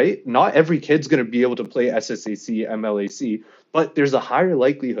 right? Not every kid's going to be able to play SSAC, MLAC, but there's a higher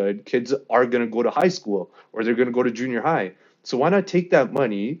likelihood kids are going to go to high school or they're going to go to junior high. So why not take that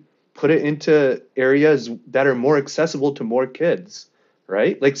money, put it into areas that are more accessible to more kids,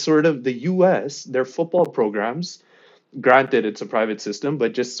 right? Like sort of the US, their football programs, granted it's a private system,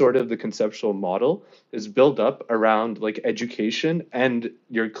 but just sort of the conceptual model is built up around like education and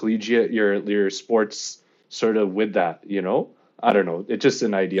your collegiate, your sports sort of with that, you know? I don't know. It's just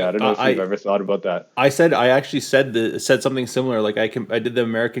an idea. I don't know if you've I ever thought about that. I actually said something similar. Like I did the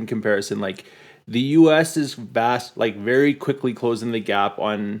American comparison. Like the U.S. is vast, like very quickly closing the gap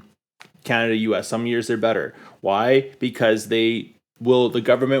on Canada, U.S. Some years they're better. Why? Because the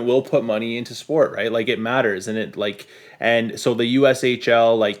government will put money into sport, right? Like it matters, and so the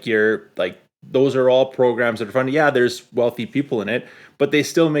USHL, those are all programs that are funded. Yeah, there's wealthy people in it, but they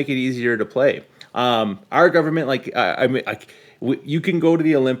still make it easier to play. Our government, you can go to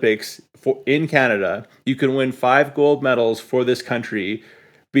the Olympics in Canada. You can win 5 gold medals for this country,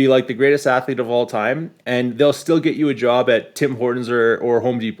 be like the greatest athlete of all time, and they'll still get you a job at Tim Hortons or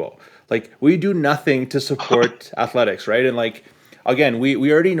Home Depot. Like we do nothing to support athletics, right? And like again,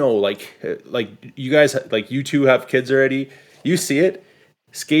 we already know like you guys, like you two have kids already. You see it.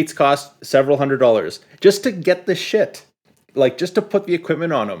 Skates cost several $100s just to get the shit, like just to put the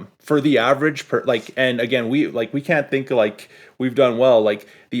equipment on them for the average and again we can't think like we've done well. Like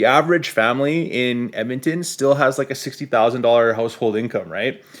the average family in Edmonton still has like a $60,000 household income,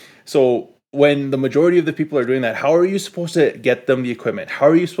 right? So when the majority of the people are doing that, how are you supposed to get them the equipment? How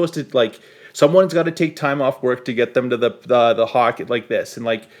are you supposed to like someone's got to take time off work to get them to the hockey like this and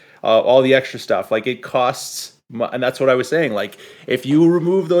all the extra stuff. Like it costs and that's what I was saying. Like if you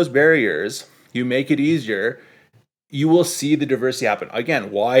remove those barriers, you make it easier, you will see the diversity happen.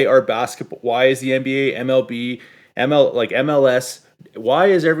 Again, why are basketball? Why is the NBA, MLB, MLS? Why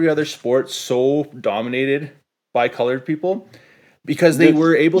is every other sport so dominated by colored people? Because they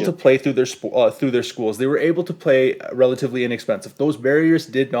were able Yeah. to play through their schools. They were able to play relatively inexpensive. Those barriers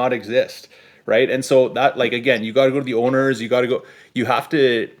did not exist, right? And so that, like, again, you got to go to the owners. You have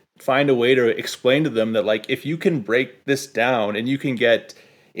to find a way to explain to them that, like, if you can break this down and you can get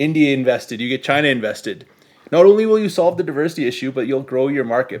India invested, you get China invested, not only will you solve the diversity issue, but you'll grow your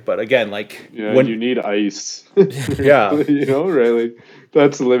market. But again, like Yeah, when you need ice. yeah, You know, right? Like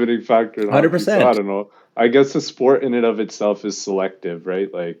that's a limiting factor in hockey. So I 100%. don't know. I guess the sport in and of itself is selective,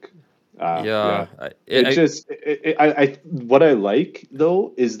 right? Like, Yeah. yeah. It just, what I like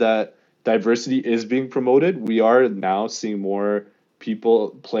though is that diversity is being promoted. We are now seeing more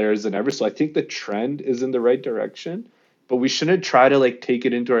players than ever. So I think the trend is in the right direction, but we shouldn't try to like take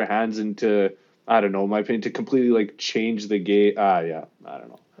it into our hands and to, I don't know, in my opinion, to completely like change the game. Yeah, I don't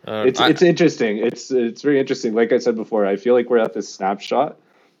know. It's interesting. It's very interesting. Like I said before, I feel like we're at this snapshot,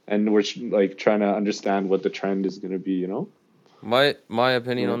 and we're like trying to understand what the trend is going to be. You know? My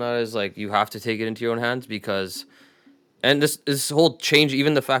opinion Yeah. on that is like you have to take it into your own hands because, and this whole change,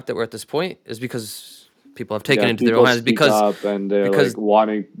 even the fact that we're at this point, is because people have taken Yeah. it into their own People hands speak up, and they're because like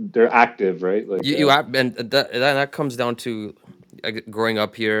wanting. They're active, right? Like, you have, and that comes down to growing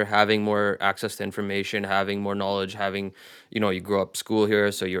up here, having more access to information, having more knowledge, having, you grow up school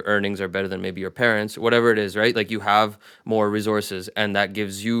here, so your earnings are better than maybe your parents, whatever it is, right? Like you have more resources, and that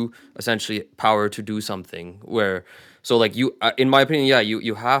gives you essentially power to do something. So like in my opinion, yeah,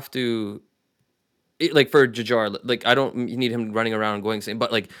 you have to. Like for Jajar, like I don't need him running around going insane,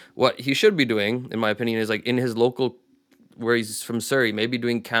 but like what he should be doing, in my opinion, is like in his local where he's from Surrey, maybe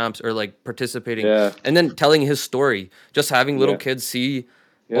doing camps or like participating yeah, and then telling his story. Just having little yeah, kids see,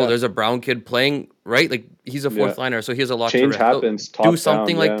 oh, yeah, there's a brown kid playing, right? Like he's a yeah. fourth liner, so he has a lot to Change ref. So happens do top down.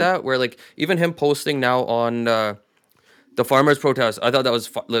 something like Yeah, that where like even him posting now on the farmers protest, I thought that was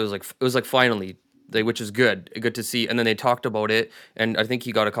it was like finally, which is good to see. And then they talked about it, and I think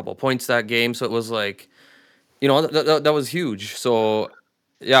he got a couple points that game, so it was like, that was huge. So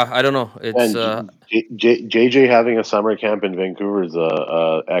yeah, I don't know. It's And JJ having a summer camp in Vancouver is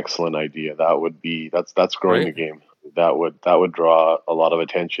a excellent idea. That's growing the right. game. That would draw a lot of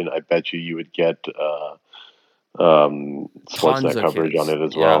attention. I bet you would get Tons Sportsnet of coverage on kids. it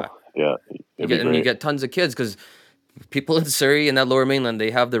as Yeah. well. Yeah, You it'd be get and you great. get tons of kids because people in Surrey and that Lower Mainland,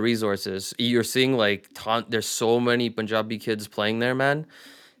 they have the resources. You're seeing like there's so many Punjabi kids playing there, man.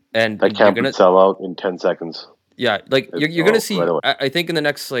 and That you're camp gonna would sell out in 10 seconds. yeah, like It's you're gonna right see. away. I think in the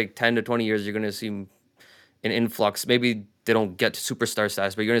next like 10 to 20 years, you're gonna see an influx. Maybe they don't get to superstar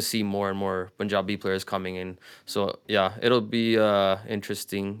status, but you're gonna see more and more Punjabi players coming in. So yeah, it'll be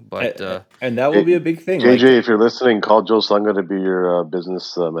interesting. But And that will be a big thing. Like, JJ, if you're listening, call Joe Slunga to be your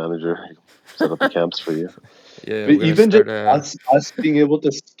business manager. Set up the camps for you. yeah, But we're gonna even just start us being able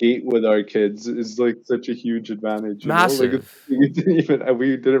to skate with our kids is like such a huge advantage, you know? Like massive. we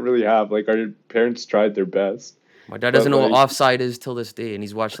didn't really have, like, our parents tried their best, My dad but doesn't know what like offside is till this day, and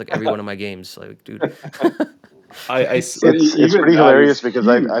he's watched like every one of my games. Like, dude, I so It's even pretty that hilarious is because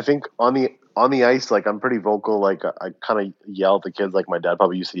huge. I think on the ice, like I'm pretty vocal. Like I kind of yell at the kids, like my dad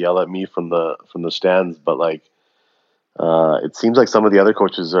probably used to yell at me from the stands. But like it seems like some of the other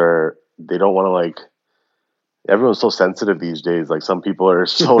coaches they don't want to like. Everyone's so sensitive these days. Like some people are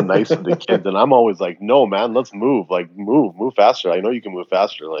so nice with the kids, and I'm always like, no, man, let's move. Like move faster. I know you can move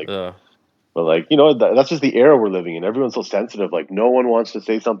faster. Like, uh, but like that's just the era we're living in. Everyone's so sensitive. Like no one wants to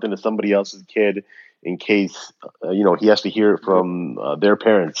say something to somebody else's kid in case he has to hear it from their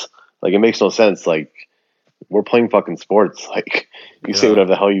parents. Like it makes no sense. Like we're playing fucking sports. Like you say yeah. whatever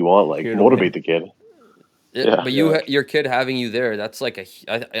the hell you want. Like Here to motivate win. the kid. Yeah, Yeah. but Yeah. your kid having you there, that's like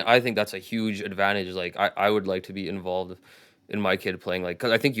I think that's a huge advantage. Like I would like to be involved in my kid playing, like,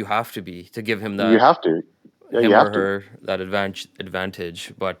 because I think you have to be to give him You that have to. Yeah, you him or have to. her that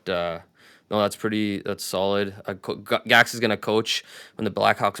advantage. But no, that's solid. Gax is gonna coach when the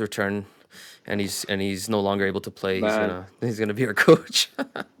Blackhawks return, and he's no longer able to play. Man, He's gonna be our coach.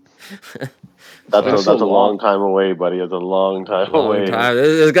 That's been a Fuck, so that's a long long. time away, buddy. It's a long time long away. time.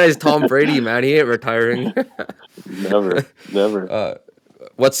 This guy's Tom Brady, man. He ain't retiring. Never. uh,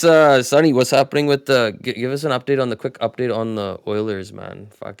 What's Sonny? What's happening with the? Give us an update on the quick update on the Oilers, man.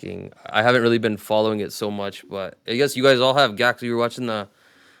 Fucking, I haven't really been following it so much, but I guess you guys all have. Gax, you were watching the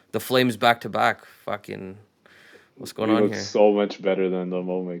Flames back to back. Fucking, what's going We on look here? so much better than them.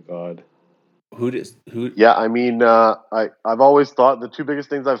 Oh my god. who Yeah, I mean, I've always thought the two biggest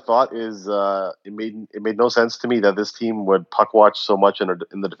things I've thought is it made no sense to me that this team would puck watch so much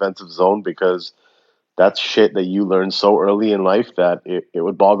in the defensive zone because that's shit that you learn so early in life that it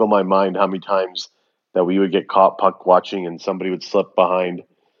would boggle my mind how many times that we would get caught puck watching and somebody would slip behind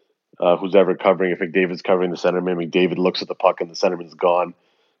who's ever covering. If McDavid's covering the centerman, McDavid looks at the puck and the centerman's gone.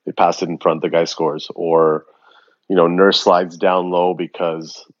 They pass it in front, the guy scores. Or Nurse slides down low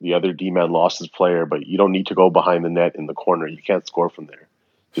because the other D-man lost his player, but you don't need to go behind the net in the corner. You can't score from there.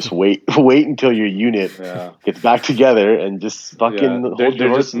 Just wait until your unit Yeah. gets back together and just Yeah. fucking hold your They're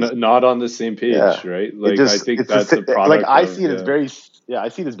just horses. not on the same page, Yeah. right? It Like, I just think it's that's just a product like I of, see it as I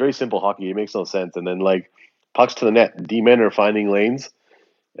see it as very simple hockey. It makes no sense. And then like pucks to the net, D-men are finding lanes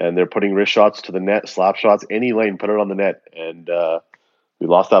and they're putting wrist shots to the net, slap shots, any lane, put it on the net. And we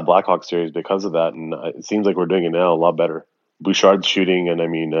lost that Blackhawks series because of that. And it seems like we're doing it now a lot better. Bouchard's shooting, and I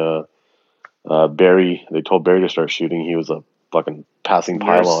mean, Barry. They told Barry to start shooting. He was a fucking passing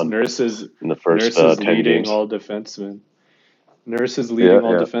pylon Nurses in the first Nurses 10 leading games. all defensemen. Nurses leading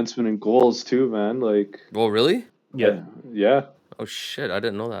all Yeah. defensemen in goals too, man. Like, Oh, really? yeah. Oh shit, I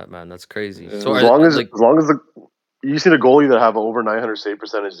didn't know that, man. That's crazy. Yeah. So As are long as like you see the goalie that have over 900 save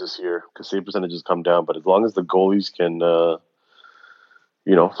percentage this year, because save percentages come down. But as long as the goalies can,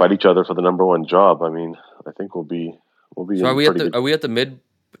 fight each other for the number one job, I mean, I think we'll be so in pretty good. are we at the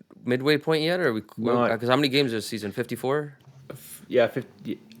midway point yet, or are we? Not- Because how many games is season? 54. yeah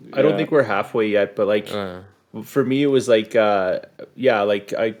 50, I don't Yeah. think we're halfway yet, but like for me it was like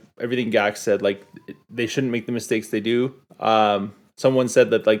everything Gax said, like they shouldn't make the mistakes they do. Someone said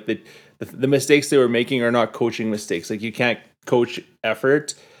that like the mistakes they were making are not coaching mistakes. Like you can't coach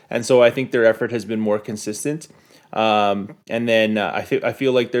effort, and so I think their effort has been more consistent. And then I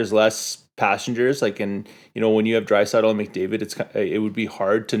feel like there's less passengers. Like, and when you have Draisaitl and McDavid, it would be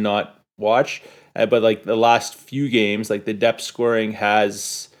hard to not watch. But like the last few games, like the depth scoring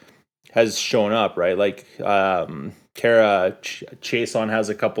has shown up, right? Like Kara Chason has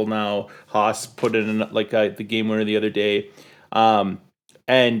a couple now. Haas put in the game winner the other day. And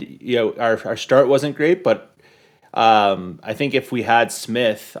our start wasn't great, but I think if we had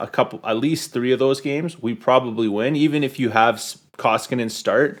Smith at least 3 of those games, we probably win. Even if you have Koskinen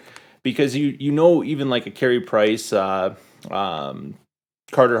start, because even like a Carey Price, Carter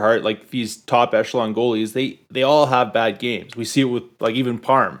Hart, like these top echelon goalies, they all have bad games. We see it with like even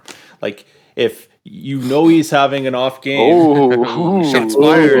Parm. Like if he's having an off game. Oh, Shots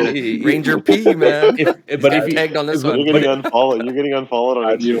fired. Ranger P, man. But if you tagged on this you're one, getting unfollowed. You're getting unfollowed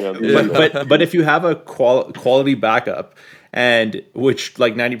on Instagram. but if you have a quality backup, and which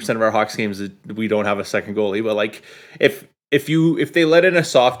like 90% of our Hawks games we don't have a second goalie, but like if if they let in a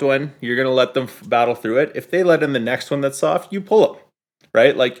soft one, you're gonna let them battle through it. If they let in the next one that's soft, you pull them,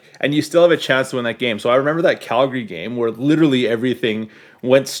 right? Like, and you still have a chance to win that game. So I remember that Calgary game where literally everything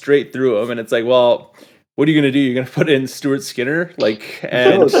went straight through them, and it's like, well, what are you gonna do? You're gonna put in Stuart Skinner, like, No,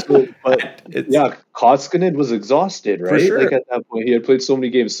 and so, but it's yeah, Koskinen was exhausted, right? sure. Like at that point, he had played so many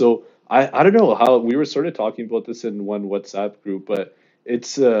games. So I don't know how we were sort of talking about this in one WhatsApp group, but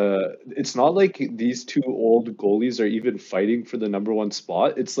it's not like these two old goalies are even fighting for the number one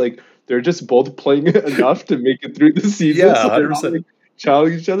spot. It's like they're just both playing enough to make it through the season. Yeah, So they're hundred not percent. like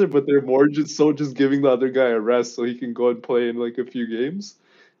challenging each other, but they're more just giving the other guy a rest so he can go and play in like a few games.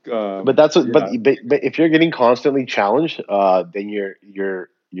 But that's what, Yeah, but if you're getting constantly challenged, then you're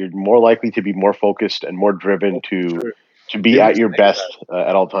more likely to be more focused and more driven sure. to be They were at your saying best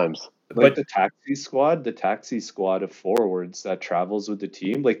at all times. like But the taxi squad of forwards that travels with the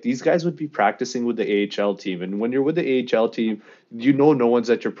team, like these guys would be practicing with the AHL team. And when you're with the AHL team, no one's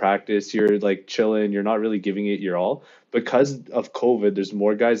at your practice. You're like chilling. You're not really giving it your all. Because of COVID, there's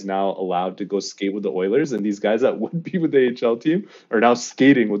more guys now allowed to go skate with the Oilers, and these guys that would be with the AHL team are now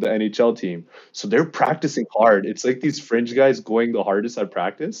skating with the NHL team. So they're practicing hard. It's like these fringe guys going the hardest at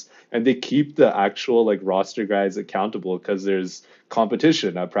practice, and they keep the actual like roster guys accountable because there's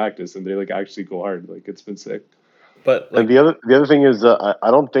competition at practice, and they like actually go hard. Like it's been sick. but And like the other thing is, I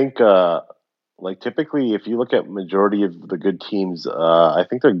don't think like typically if you look at majority of the good teams, I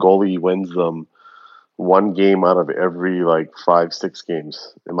think their goalie wins them one game out of every like 5-6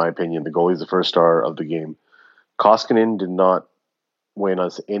 games. In my opinion, the goalie is the first star of the game. Koskinen did not win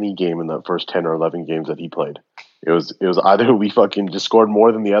us any game in the first 10 or 11 games that he played. It was either we fucking just scored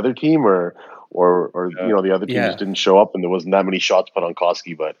more than the other team, or Yeah. the other team yeah, just didn't show up and there wasn't that many shots put on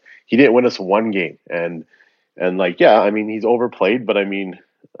Koski. But he didn't win us one game, and like, yeah, I mean, he's overplayed, but I mean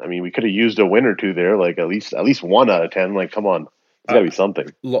we could have used a win or two there, like at least 1 out of 10. Like, come on, there's got to be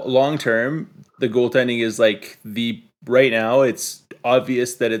something. long term, the goaltending is like the right now. It's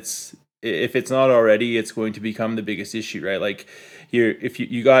obvious that it's if it's not already, it's going to become the biggest issue, right? Like if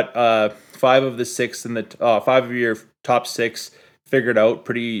you got 5 of the 6 in the 5 of your top 6 figured out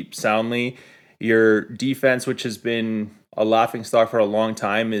pretty soundly. Your defense, which has been a laughing stock for a long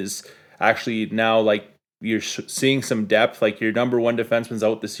time, is actually now like you're seeing some depth. Like your number one defenseman's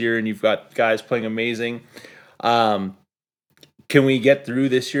out this year, and you've got guys playing amazing. Um, can we get through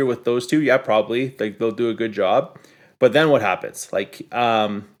this year with those two? Yeah, probably. Like they'll do a good job. But then what happens? Like,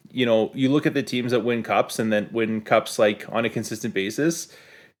 you look at the teams that win cups and then win cups like on a consistent basis.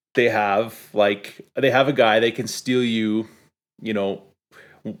 They have a guy they can steal you, you know,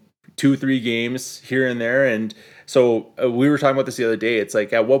 2-3 games here and there. And so we were talking about this the other day. It's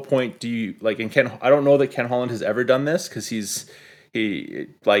like, at what point do you like? And Ken, I don't know that Ken Holland has ever done this because he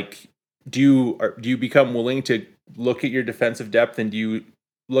like. Do you become willing to look at your defensive depth, and do you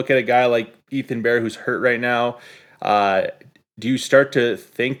look at a guy like Ethan Bear who's hurt right now? Do you start to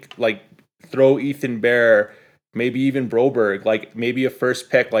think like throw Ethan Bear, maybe even Broberg, like maybe a first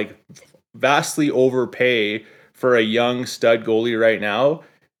pick, like vastly overpay for a young stud goalie right now,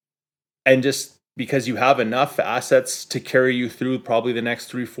 and just because you have enough assets to carry you through probably the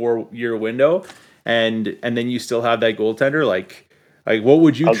next 3-4 year window, and then you still have that goaltender, like what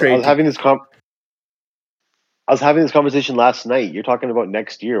would you I was trade? having this I was having this conversation last night. You're talking about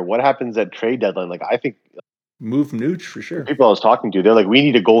next year. What happens at trade deadline? Like, I think Move Nooch for sure. people I was talking to, they're like, we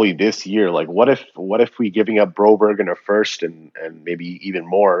need a goalie this year. Like, what if we giving up Broberg and a first and maybe even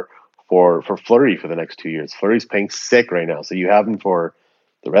more for Fleury for the next 2 years? Fleury's paying sick right now, so you have him for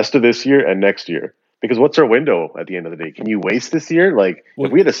the rest of this year and next year. Because what's our window at the end of the day? Can you waste this year? Like,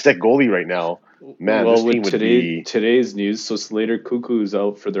 if we had a sick goalie right now, man, Well, this with team would be. today's news, so Slater Cuckoo's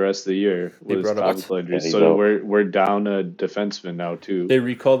out for the rest of the year They with brought up clavicle injury. Yeah, he's So out. we're down a defenseman now too. They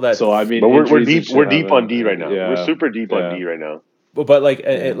recalled that. So I mean, But we're injuries and deep. shit We're deep on haven't- D right now. We're Yeah, super deep on yeah. D right now. But like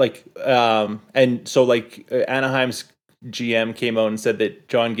Yeah. and so like Anaheim's GM came out and said that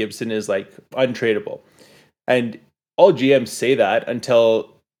John Gibson is like untradeable, and all GMs say that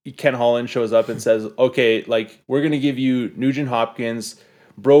until Ken Holland shows up and says, okay, like we're gonna give you Nugent Hopkins,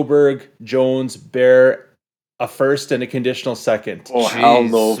 Broberg, Jones, Bear, a first and a conditional second. Oh hell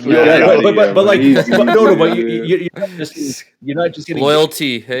no! Jeez, man. Yeah, but like Easy, but dude. you're not just getting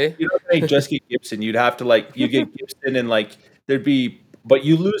Loyalty, hey? you're not going to just get Gibson. You'd have to you get Gibson and like there'd be, but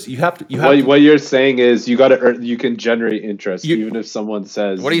you lose. You have to. What you're saying is you got to earn. You can generate interest You- even if someone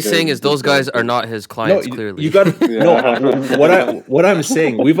says. What he's they're saying is those guys are disgruntled. not his No, clients, clearly. you got to Yeah. no. What I'm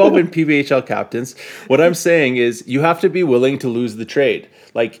saying, we've all been PBHL captains. What I'm saying is, you have to be willing to lose the trade.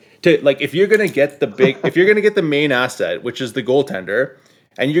 If you're gonna get if you're gonna get the main asset, which is the goaltender,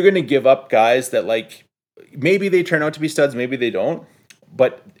 and you're gonna give up guys that like maybe they turn out to be studs, maybe they don't.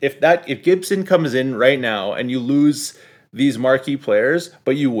 But if Gibson comes in right now and you lose these marquee players,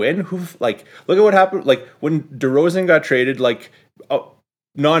 but you win, look at what happened. Like when DeRozan got traded,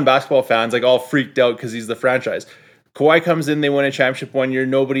 non-basketball fans all freaked out because he's the franchise. Kawhi comes in, they win a championship 1 year.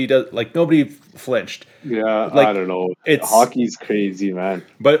 Nobody flinched. Yeah, I don't know. Hockey's crazy, man.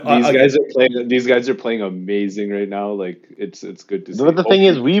 But these guys are playing amazing right now. Like it's good to see. But the thing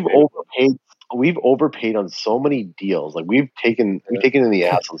is, we've overpaid on so many deals. Like we've taken in the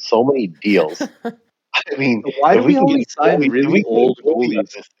ass on so many deals. I mean, why do we only sign really old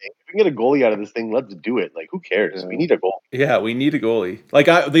goalies? If we can get a goalie out of this thing, let's do it. Like, who cares? Yeah. We need a goalie. Yeah, we need a goalie.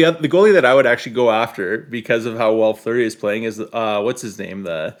 The goalie that I would actually go after because of how well Fleury is playing is what's his name,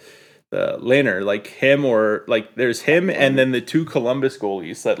 the Lehner, like him, or there's him and then the 2 Columbus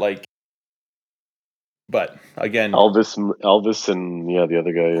goalies that But again, Elvis and the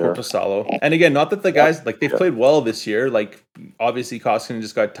other guy, Korpisalo. And again, not that the guys they've played well this year. Like obviously, Koskinen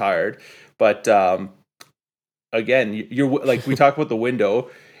just got tired, but again, you're we talk about the window.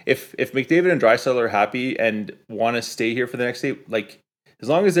 If McDavid and Draisaitl are happy and want to stay here for the next day, as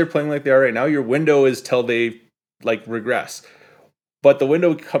long as they're playing like they are right now, your window is till they regress. But the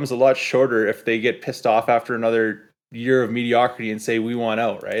window becomes a lot shorter if they get pissed off after another year of mediocrity and say we want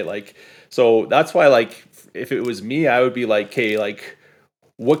out, right? So that's why if it was me, I would be okay,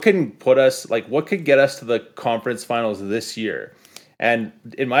 what can put us what could get us to the conference finals this year? And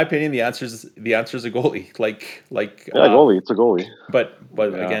in my opinion, the answer is a goalie. goalie. It's a goalie. But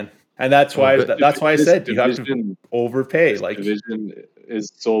again, and that's why I said you have to overpay. This division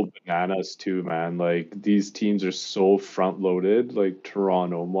is so bananas too, man. These teams are so front loaded.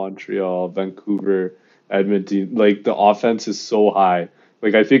 Toronto, Montreal, Vancouver, Edmonton. The offense is so high.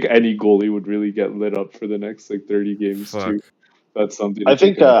 I think any goalie would really get lit up for the next 30 games too. That's something. I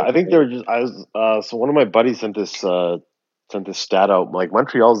think they were just. So one of my buddies sent this stat out.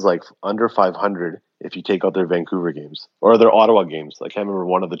 Montreal's under 500 if you take out their Vancouver games or their Ottawa games. I can't remember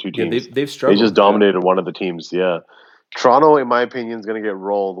one of the 2 teams. Yeah, they've struggled. They just dominated one of the teams. Yeah, Toronto, in my opinion, is going to get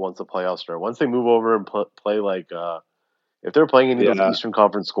rolled once the playoffs start. Once they move over and play if they're playing any of those Eastern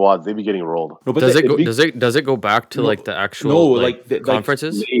Conference squads, they'd be getting rolled. No, but does it go back to the actual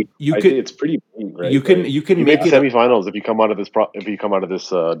conferences? It's pretty neat, right? You can make it semifinals if you come out of this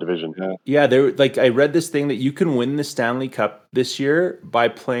division. Yeah, there. I read this thing that you can win the Stanley Cup this year by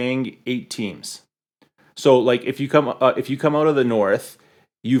playing 8 teams. So if you come out of the North,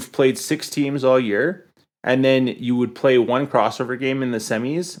 you've played 6 teams all year, and then you would play 1 crossover game in the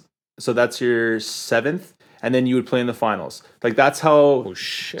semis. So that's your 7th. And then you would play in the finals. That's how. Oh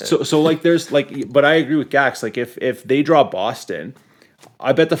shit. So there's but I agree with Gax. If they draw Boston,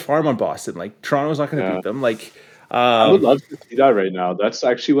 I bet the farm on Boston. Toronto's not going to beat them. I would love to see that right now. That's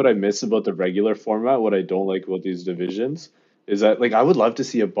actually what I miss about the regular format. What I don't like about these divisions is that I would love to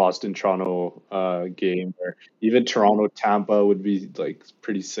see a Boston Toronto game, or even Toronto Tampa would be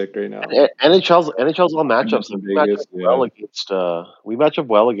pretty sick right now. NHL's all matchups. We match up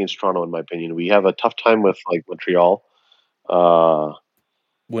well against Toronto, in my opinion. We have a tough time with Montreal.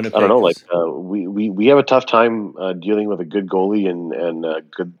 Winnipeg, I don't know. We have a tough time dealing with a good goalie and a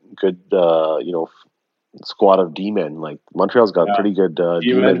good squad of D-men. Montreal's got pretty good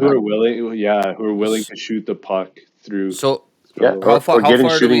D-men who are willing to shoot the puck through. So how far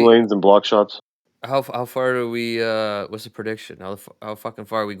shooting lanes and block shots. How far do we? What's the prediction? How fucking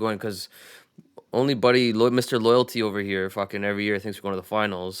far are we going? Because only Mr. Loyalty over here, fucking every year thinks we're going to the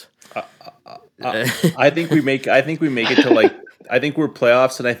finals. I think we make it to I think we're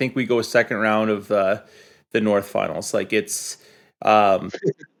playoffs, and I think we go second round of the North Finals. It's but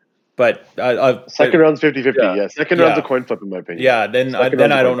second round's 50-50. Yeah, second round's a coin flip in my opinion. Yeah, then I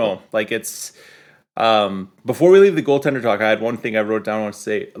don't know. It's before we leave the goaltender talk, I had one thing I wrote down I want to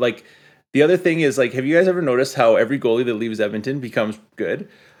say. The other thing is have you guys ever noticed how every goalie that leaves Edmonton becomes good?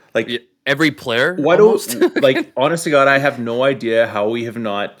 Every player? Why don't honest to God, I have no idea how we have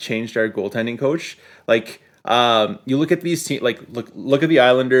not changed our goaltending coach. You look at these teams, look at the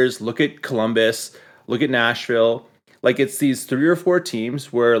Islanders, look at Columbus, look at Nashville. It's these 3 or 4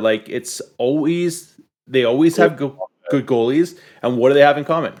 teams where they always have good goalies, and what do they have in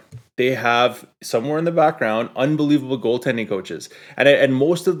common? They have somewhere in the background unbelievable goaltending coaches, and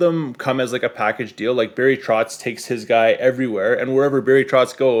most of them come as a package deal. Barry Trotz takes his guy everywhere, and wherever Barry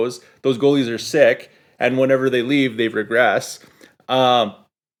Trotz goes, those goalies are sick, and whenever they leave, they regress. And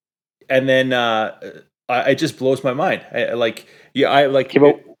then it just blows my mind.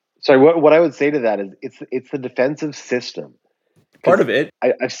 Sorry, what I would say to that is it's the defensive system. Part of it.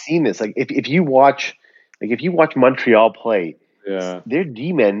 I've seen this. If you watch Montreal play, Yeah. Their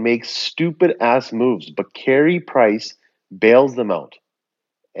D-men make stupid ass moves, but Carey Price bails them out.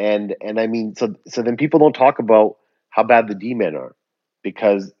 And I mean, so then people don't talk about how bad the D-men are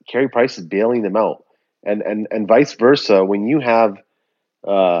because Carey Price is bailing them out, and vice versa. When you have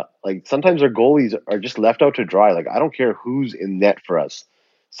like sometimes our goalies are just left out to dry. Like I don't care who's in net for us.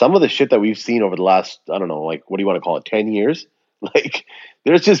 Some of the shit that we've seen over the last, I don't know, like what do you want to call it, 10 years? Like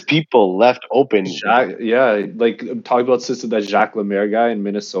there's just people left open. Yeah, like I'm talking about system that Jacques Lemaire guy in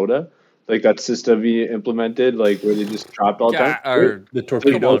Minnesota, like that system he implemented, like where they just trapped all the time. Yeah, or The come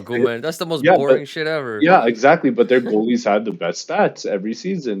torpedo. on, go man. That's the most Yeah, boring shit ever. yeah, exactly. But their goalies had the best stats every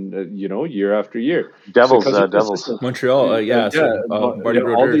season, year after year. Just because of the Devils. system. Montreal, yeah. So Marty Yeah,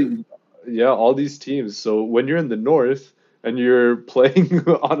 Brodeur. all these teams. So when you're in the North and you're playing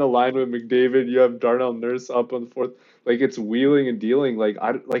on a line with McDavid, you have Darnell Nurse up on the fourth. Like it's wheeling and dealing. Like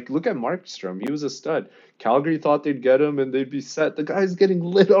look at Markstrom. He was a stud. Calgary thought they'd get him and they'd be set. The guy's getting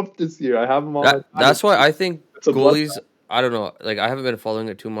lit up this year. I have him on my That's why I think It's a goalies. I don't know. Like I haven't been following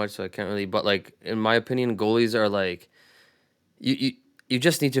it too much, so I can't really. But like in my opinion, goalies are like, you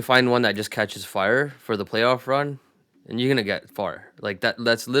just need to find one that just catches fire for the playoff run, and you're gonna get far. Like that.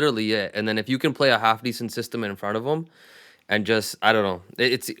 That's literally it. And then if you can play a half decent system in front of them, and just I don't know,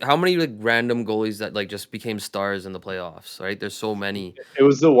 it's how many like random goalies that like just became stars in the playoffs, right? There's so many. It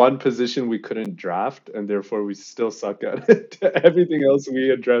was the one position we couldn't draft, and therefore we still suck at it. Everything else we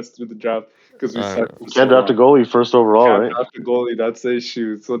addressed through the draft because we suck. You can't draft a goalie first overall, Can't right? draft a goalie. That's the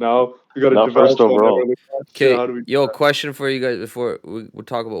issue. So now we got to Not develop first one. overall. Okay, How do we? yo, question for you guys before we'll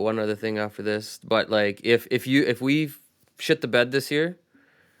talk about one other thing after this. But like, if we shit the bed this year,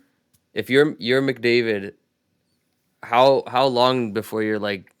 if you're McDavid, how long before you're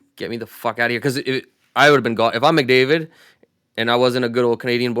like, get me the fuck out of here? Because I would have been gone if I'm McDavid, and I wasn't a good old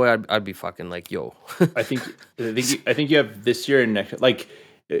Canadian boy. I'd be fucking like, yo. I think you have this year and next. Like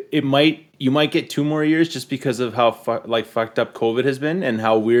you might get 2 more years just because of how fucked up COVID has been and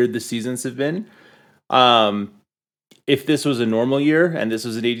how weird the seasons have been. If this was a normal year and this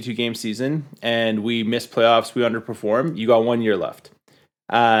was an 82 game season and we missed playoffs, we underperform, you got 1 year left.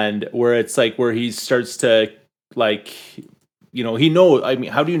 And where it's like where he starts to like, he knows. I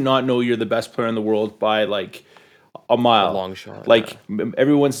mean, how do you not know you're the best player in the world by like a mile? A long shot. Like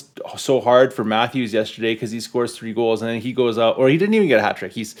everyone's so hard for Matthews yesterday because he scores 3 goals and then he goes out, or he didn't even get a hat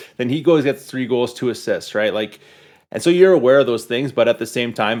trick. Then he gets 3 goals, 2 assists, right? Like, and so you're aware of those things, but at the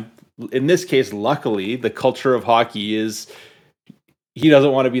same time, in this case, luckily, the culture of hockey is he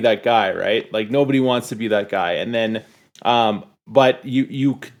doesn't want to be that guy, right? Like nobody wants to be that guy, and then, but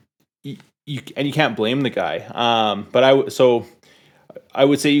you can't blame the guy. But I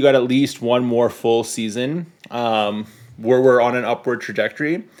would say you got at least 1 more full season where we're on an upward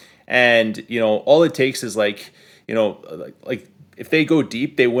trajectory, and all it takes is like if they go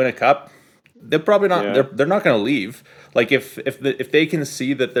deep, they win a cup. They're probably not. Yeah. They're not going to leave. Like if they can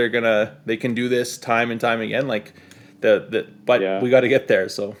see that they can do this time and time again. Like we got to get there.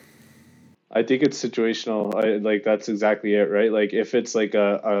 So. I think it's situational. Like that's exactly it, right? Like if it's like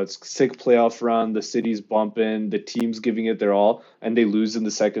a sick playoff run, the city's bumping, the team's giving it their all, and they lose in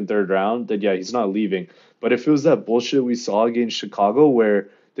the second, third round, then yeah, he's not leaving. But if it was that bullshit we saw against Chicago where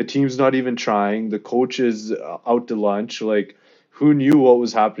the team's not even trying, the coach is out to lunch, like who knew what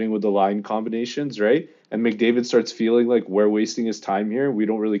was happening with the line combinations, right? And McDavid starts feeling like we're wasting his time here. We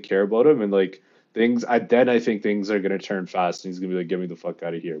don't really care about him, and like I think things are gonna turn fast, and he's gonna be like, "Get me the fuck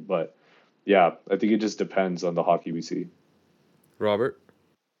out of here." But yeah, I think it just depends on the hockey we see. Robert.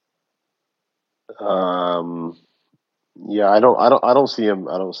 Yeah, I don't see him.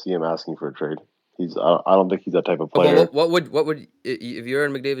 I don't see him asking for a trade. I don't think he's that type of player. What would if you're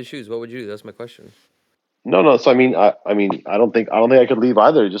in McDavid's shoes? What would you do? That's my question. No. So I don't think I could leave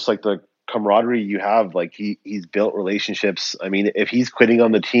either. Just like the camaraderie you have, like he's built relationships. I mean, if he's quitting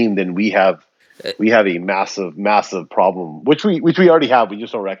on the team, then we have a massive problem, which we already have. We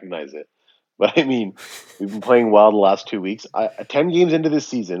just don't recognize it. But I mean, we've been playing well the last 2 weeks. 10 games into this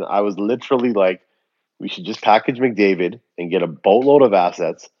season, I was literally like, we should just package McDavid and get a boatload of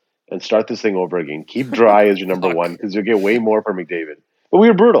assets and start this thing over again. Keep Dry as your number one because you'll get way more for McDavid. But we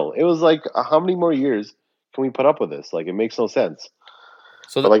were brutal. It was like, how many more years can we put up with this? Like, it makes no sense.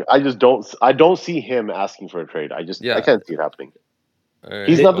 So, but I don't see him asking for a trade. I can't see it happening. Right.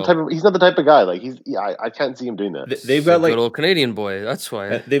 He's not the type of guy. Like I can't see him doing that. They've got like good old Canadian boy. That's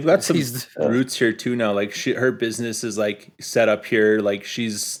why they've got some roots here too now. Like her business is like set up here. Like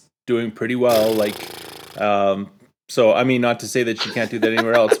she's doing pretty well. Like, so I mean, not to say that she can't do that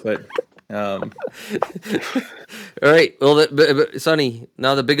anywhere else, but. All right. Well, but Sonny,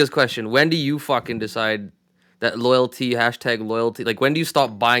 now the biggest question: when do you fucking decide that loyalty, hashtag loyalty. Like, when do you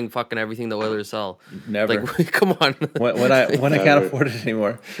stop buying fucking everything the Oilers sell? Never. Like, come on. When I can't Never. afford it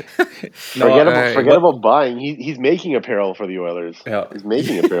anymore. Forget alright. about buying. He's making apparel for the Oilers. Yeah. He's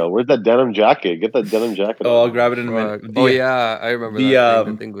making apparel. Where's that denim jacket? Get that denim jacket. Oh, I'll on. grab it in a Fuck. minute. Oh yeah, I remember the that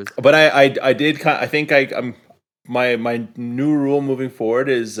thing. The thing was but I did I think I'm my new rule moving forward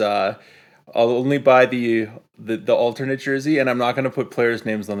is I'll only buy the alternate jersey, and I'm not going to put players'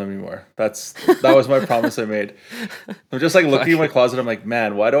 names on them anymore. That was my promise I made. I'm just like looking in my closet. I'm like,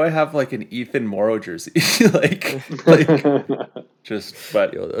 man, why do I have like an Ethan Morrow jersey? like just,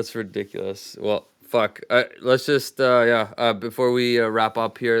 but yo, that's ridiculous. Well, fuck. Let's just before we wrap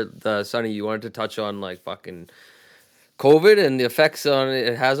up here, Sonny, you wanted to touch on like fucking COVID and the effects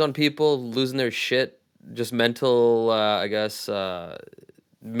it has on people losing their shit, just mental, I guess,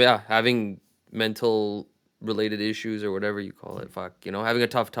 having mental related issues or whatever you call it. Fuck, having a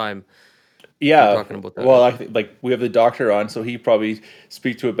tough time. yeah. talking about that. Well, I think like we have the doctor on, so he probably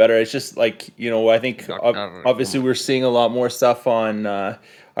speak to it better. It's just like I think obviously we're seeing a lot more stuff on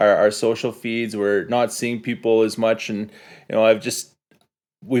our social feeds. We're not seeing people as much, and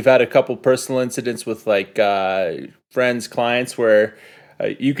we've had a couple personal incidents with like friends, clients, where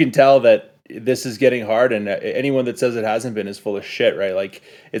you can tell that this is getting hard, and anyone that says it hasn't been is full of shit, right? Like,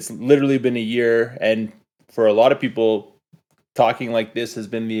 it's literally been a year, and for a lot of people, talking like this has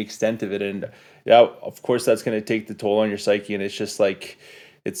been the extent of it. And yeah, of course that's going to take the toll on your psyche, and it's just like,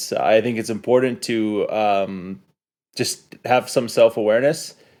 I think it's important to just have some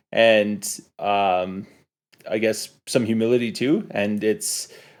self-awareness and I guess some humility too. And it's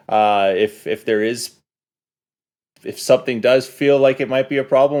if something does feel like it might be a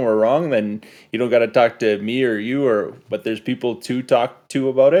problem or wrong, then you don't got to talk to me or you, but there's people to talk to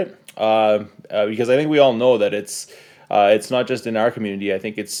about it. Because I think we all know that it's not just in our community. I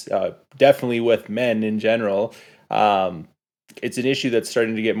think it's definitely with men in general. It's an issue that's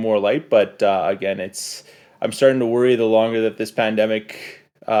starting to get more light, but again, I'm starting to worry the longer that this pandemic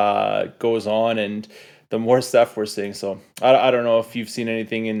goes on and the more stuff we're seeing. So I don't know if you've seen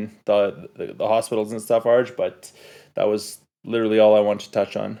anything in the hospitals and stuff, Arj, but that was literally all I wanted to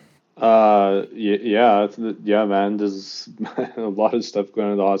touch on. Yeah, man. There's a lot of stuff going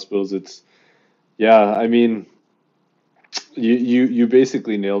on in the hospitals. I mean, you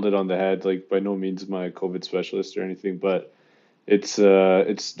basically nailed it on the head. Like, by no means am I a COVID specialist or anything, but it's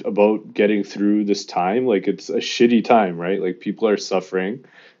about getting through this time. Like, it's a shitty time, right? Like, people are suffering.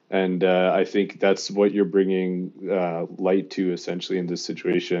 And I think that's what you're bringing light to essentially in this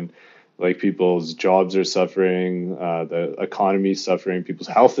situation. Like, people's jobs are suffering, the economy is suffering, people's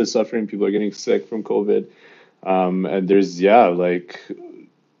health is suffering, people are getting sick from COVID. And there's,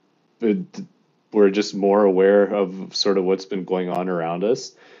 we're just more aware of sort of what's been going on around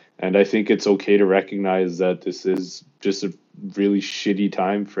us. And I think it's okay to recognize that this is just a really shitty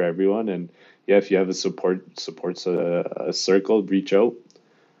time for everyone. And yeah, if you have a support circle, reach out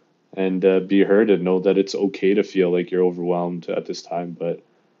and be heard, and know that it's okay to feel like you're overwhelmed at this time, but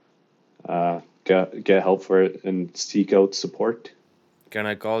get help for it and seek out support. Can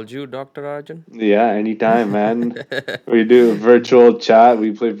I call you Dr. Arjun? Yeah, anytime, man. We do a virtual chat.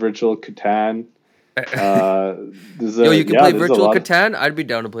 We play virtual Catan. You can play virtual Catan? I'd be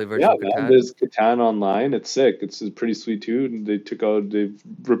down to play virtual Catan. Man, there's Catan online. It's sick. It's pretty sweet too. And they've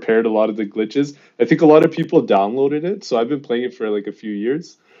repaired a lot of the glitches. I think a lot of people downloaded it, so I've been playing it for like a few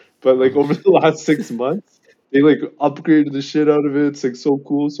years. But like over the last 6 months, they like upgraded the shit out of it. It's like so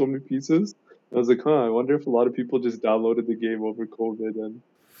cool, so many pieces. I was like, I wonder if a lot of people just downloaded the game over COVID and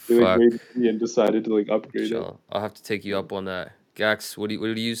they like waited for me and decided to like upgrade it. I'll have to take you up on that. Gax, what are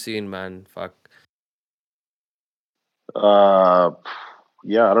you seeing, man? Fuck. Yeah,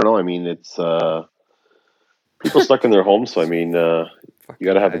 I don't know. I mean, it's people stuck in their homes, so I mean, you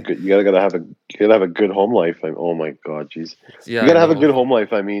gotta have a good home life. Oh my god, jeez. Yeah, you gotta have a good home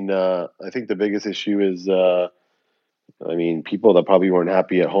life. I mean, I think the biggest issue is, I mean, people that probably weren't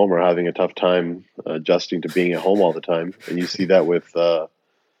happy at home are having a tough time adjusting to being at home all the time, and you see that with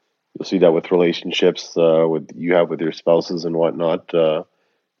relationships with your spouses and whatnot.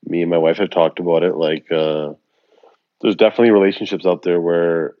 Me and my wife have talked about it. Like, there's definitely relationships out there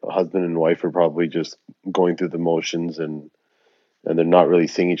where a husband and wife are probably just going through the motions and they're not really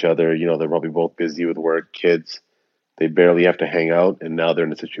seeing each other. You know, they're probably both busy with work, kids. They barely have to hang out, and now they're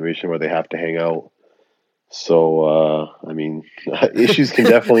in a situation where they have to hang out. So, I mean, issues can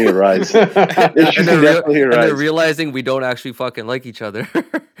definitely arise. And they're realizing we don't actually fucking like each other.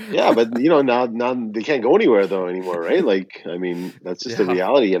 Yeah, but now they can't go anywhere though anymore, right? Like, I mean, that's just the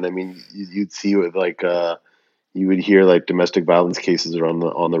reality. And I mean, you'd see with like, you would hear like domestic violence cases are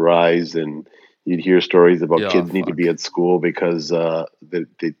on the rise, and you'd hear stories about Yeah, kids need to be fuck. at school because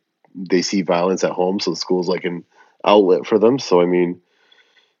they see violence at home, so school's like an outlet for them. So I mean,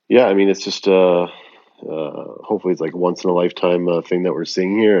 yeah, I mean it's just hopefully it's like once in a lifetime thing that we're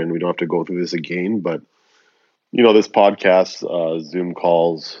seeing here, and we don't have to go through this again. But this podcast, Zoom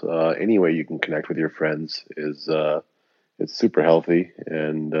calls, any way you can connect with your friends is it's super healthy,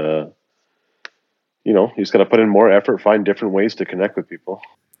 and you just got to put in more effort, find different ways to connect with people.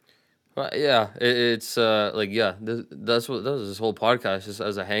 Yeah, it's like yeah, that's what that was this whole podcast just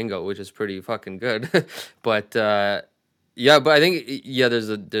as a hangout, which is pretty fucking good. But yeah, but I think yeah,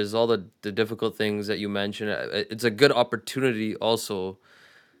 there's all the difficult things that you mentioned. It's a good opportunity also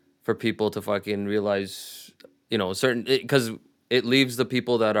for people to fucking realize, certain because it leaves the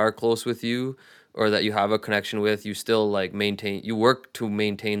people that are close with you or that you have a connection with, you still like you work to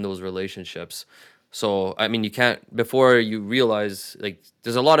maintain those relationships. So, I mean, you can't, before you realize, like,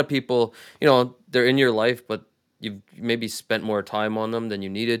 there's a lot of people, they're in your life, but you've maybe spent more time on them than you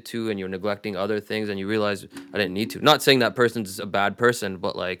needed to, and you're neglecting other things, and you realize I didn't need to. Not saying that person's a bad person,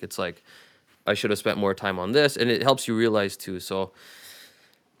 but like, it's like, I should have spent more time on this, and it helps you realize too. So,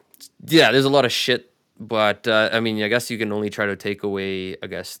 yeah, there's a lot of shit, but I mean, I guess you can only try to take away. I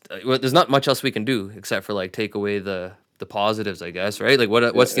guess well, there's not much else we can do except for like take away the positives. I guess, right? Like,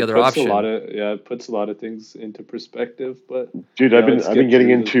 Yeah, what's the other option? it puts a lot of things into perspective. But Dude, yeah, I've been let's I've been get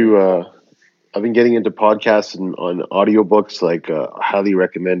getting through this into one. podcasts and on audiobooks. Like, highly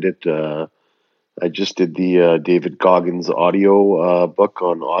recommend it. I just did the David Goggins audio book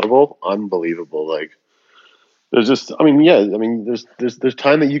on Audible. Unbelievable! Like, there's just, I mean, yeah, I mean, there's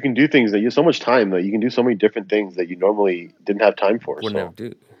time that you can do things that you have so much time that you can do so many different things that you normally didn't have time for. Wouldn't have So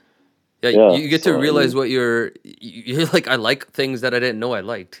do. Yeah, yeah, you get to so I realize mean, what you're like. I like things that I didn't know I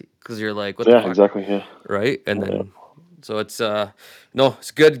liked because you're like, what the yeah, fuck, exactly, yeah, right? And yeah. then so it's no,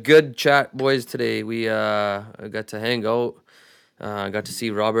 it's good chat, boys. Today we got to hang out. Got to see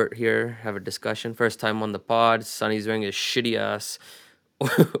Robert here, have a discussion. First time on the pod. Sonny's wearing his shitty ass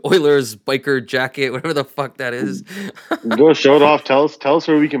Oilers biker jacket, whatever the fuck that is. Go show it off. Tell us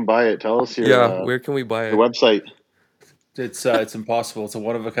where we can buy it. Tell us your Yeah, where can we buy the it? website. It's impossible. It's a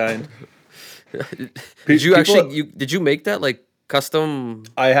one of a kind. Did you People, actually did you make that like custom?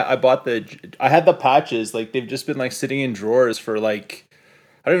 I bought I had the patches. Like they've just been like sitting in drawers for like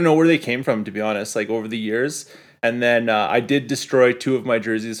I don't even know where they came from, to be honest. Like over the years, and then I did destroy two of my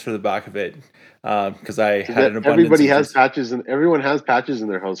jerseys for the back of it because I So had that an abundance everybody of has jerseys. patches, and everyone has patches in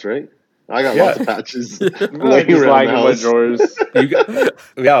their house, right? I got lots Yeah, of patches laying Just around lying the in my house. drawers. you got,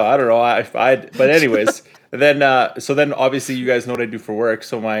 yeah, I don't know. But anyways, then so then obviously you guys know what I do for work.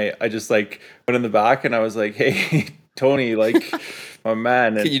 So I just like went in the back and I was like, hey, Tony, like my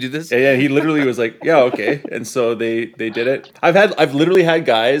man, Can you do this? and he literally was like, yeah, okay. And so they did it. I've literally had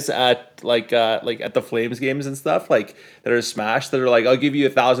guys at like at the Flames games and stuff like that are smashed that are like, I'll give you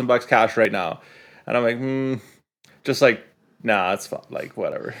 $1,000 cash right now, and I'm like, just like, nah, it's fine, like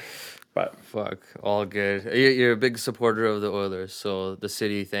whatever, but. Fuck, all good. You're a big supporter of the Oilers, so the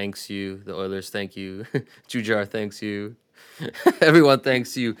city thanks you. The Oilers thank you. Jujar thanks you. Everyone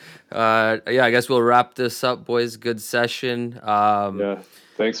thanks you. Yeah, I guess we'll wrap this up, boys. Good session. Yeah,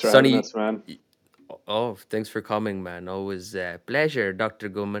 thanks for having Sonny, us, man. oh, thanks for coming, man. Always a pleasure, Dr.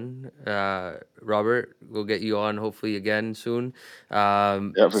 Guman. Robert, we'll get you on hopefully again soon. Yeah,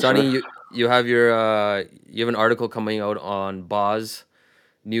 for Sonny, sure. you have you have an article coming out on Boz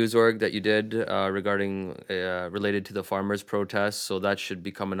news org that you did regarding related to the farmers protests, so that should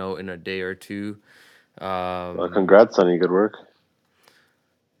be coming out in a day or two. Congrats, Sonny. Good work.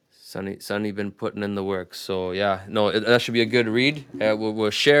 Sonny been putting in the work, so yeah, no, that should be a good read. We'll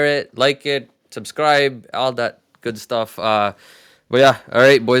share it, like it, subscribe, all that good stuff. But yeah, all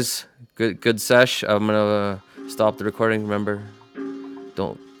right, boys, good sesh. I'm gonna stop the recording. Remember,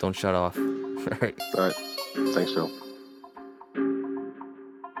 don't shut off. All right. All right. Thanks, Joe.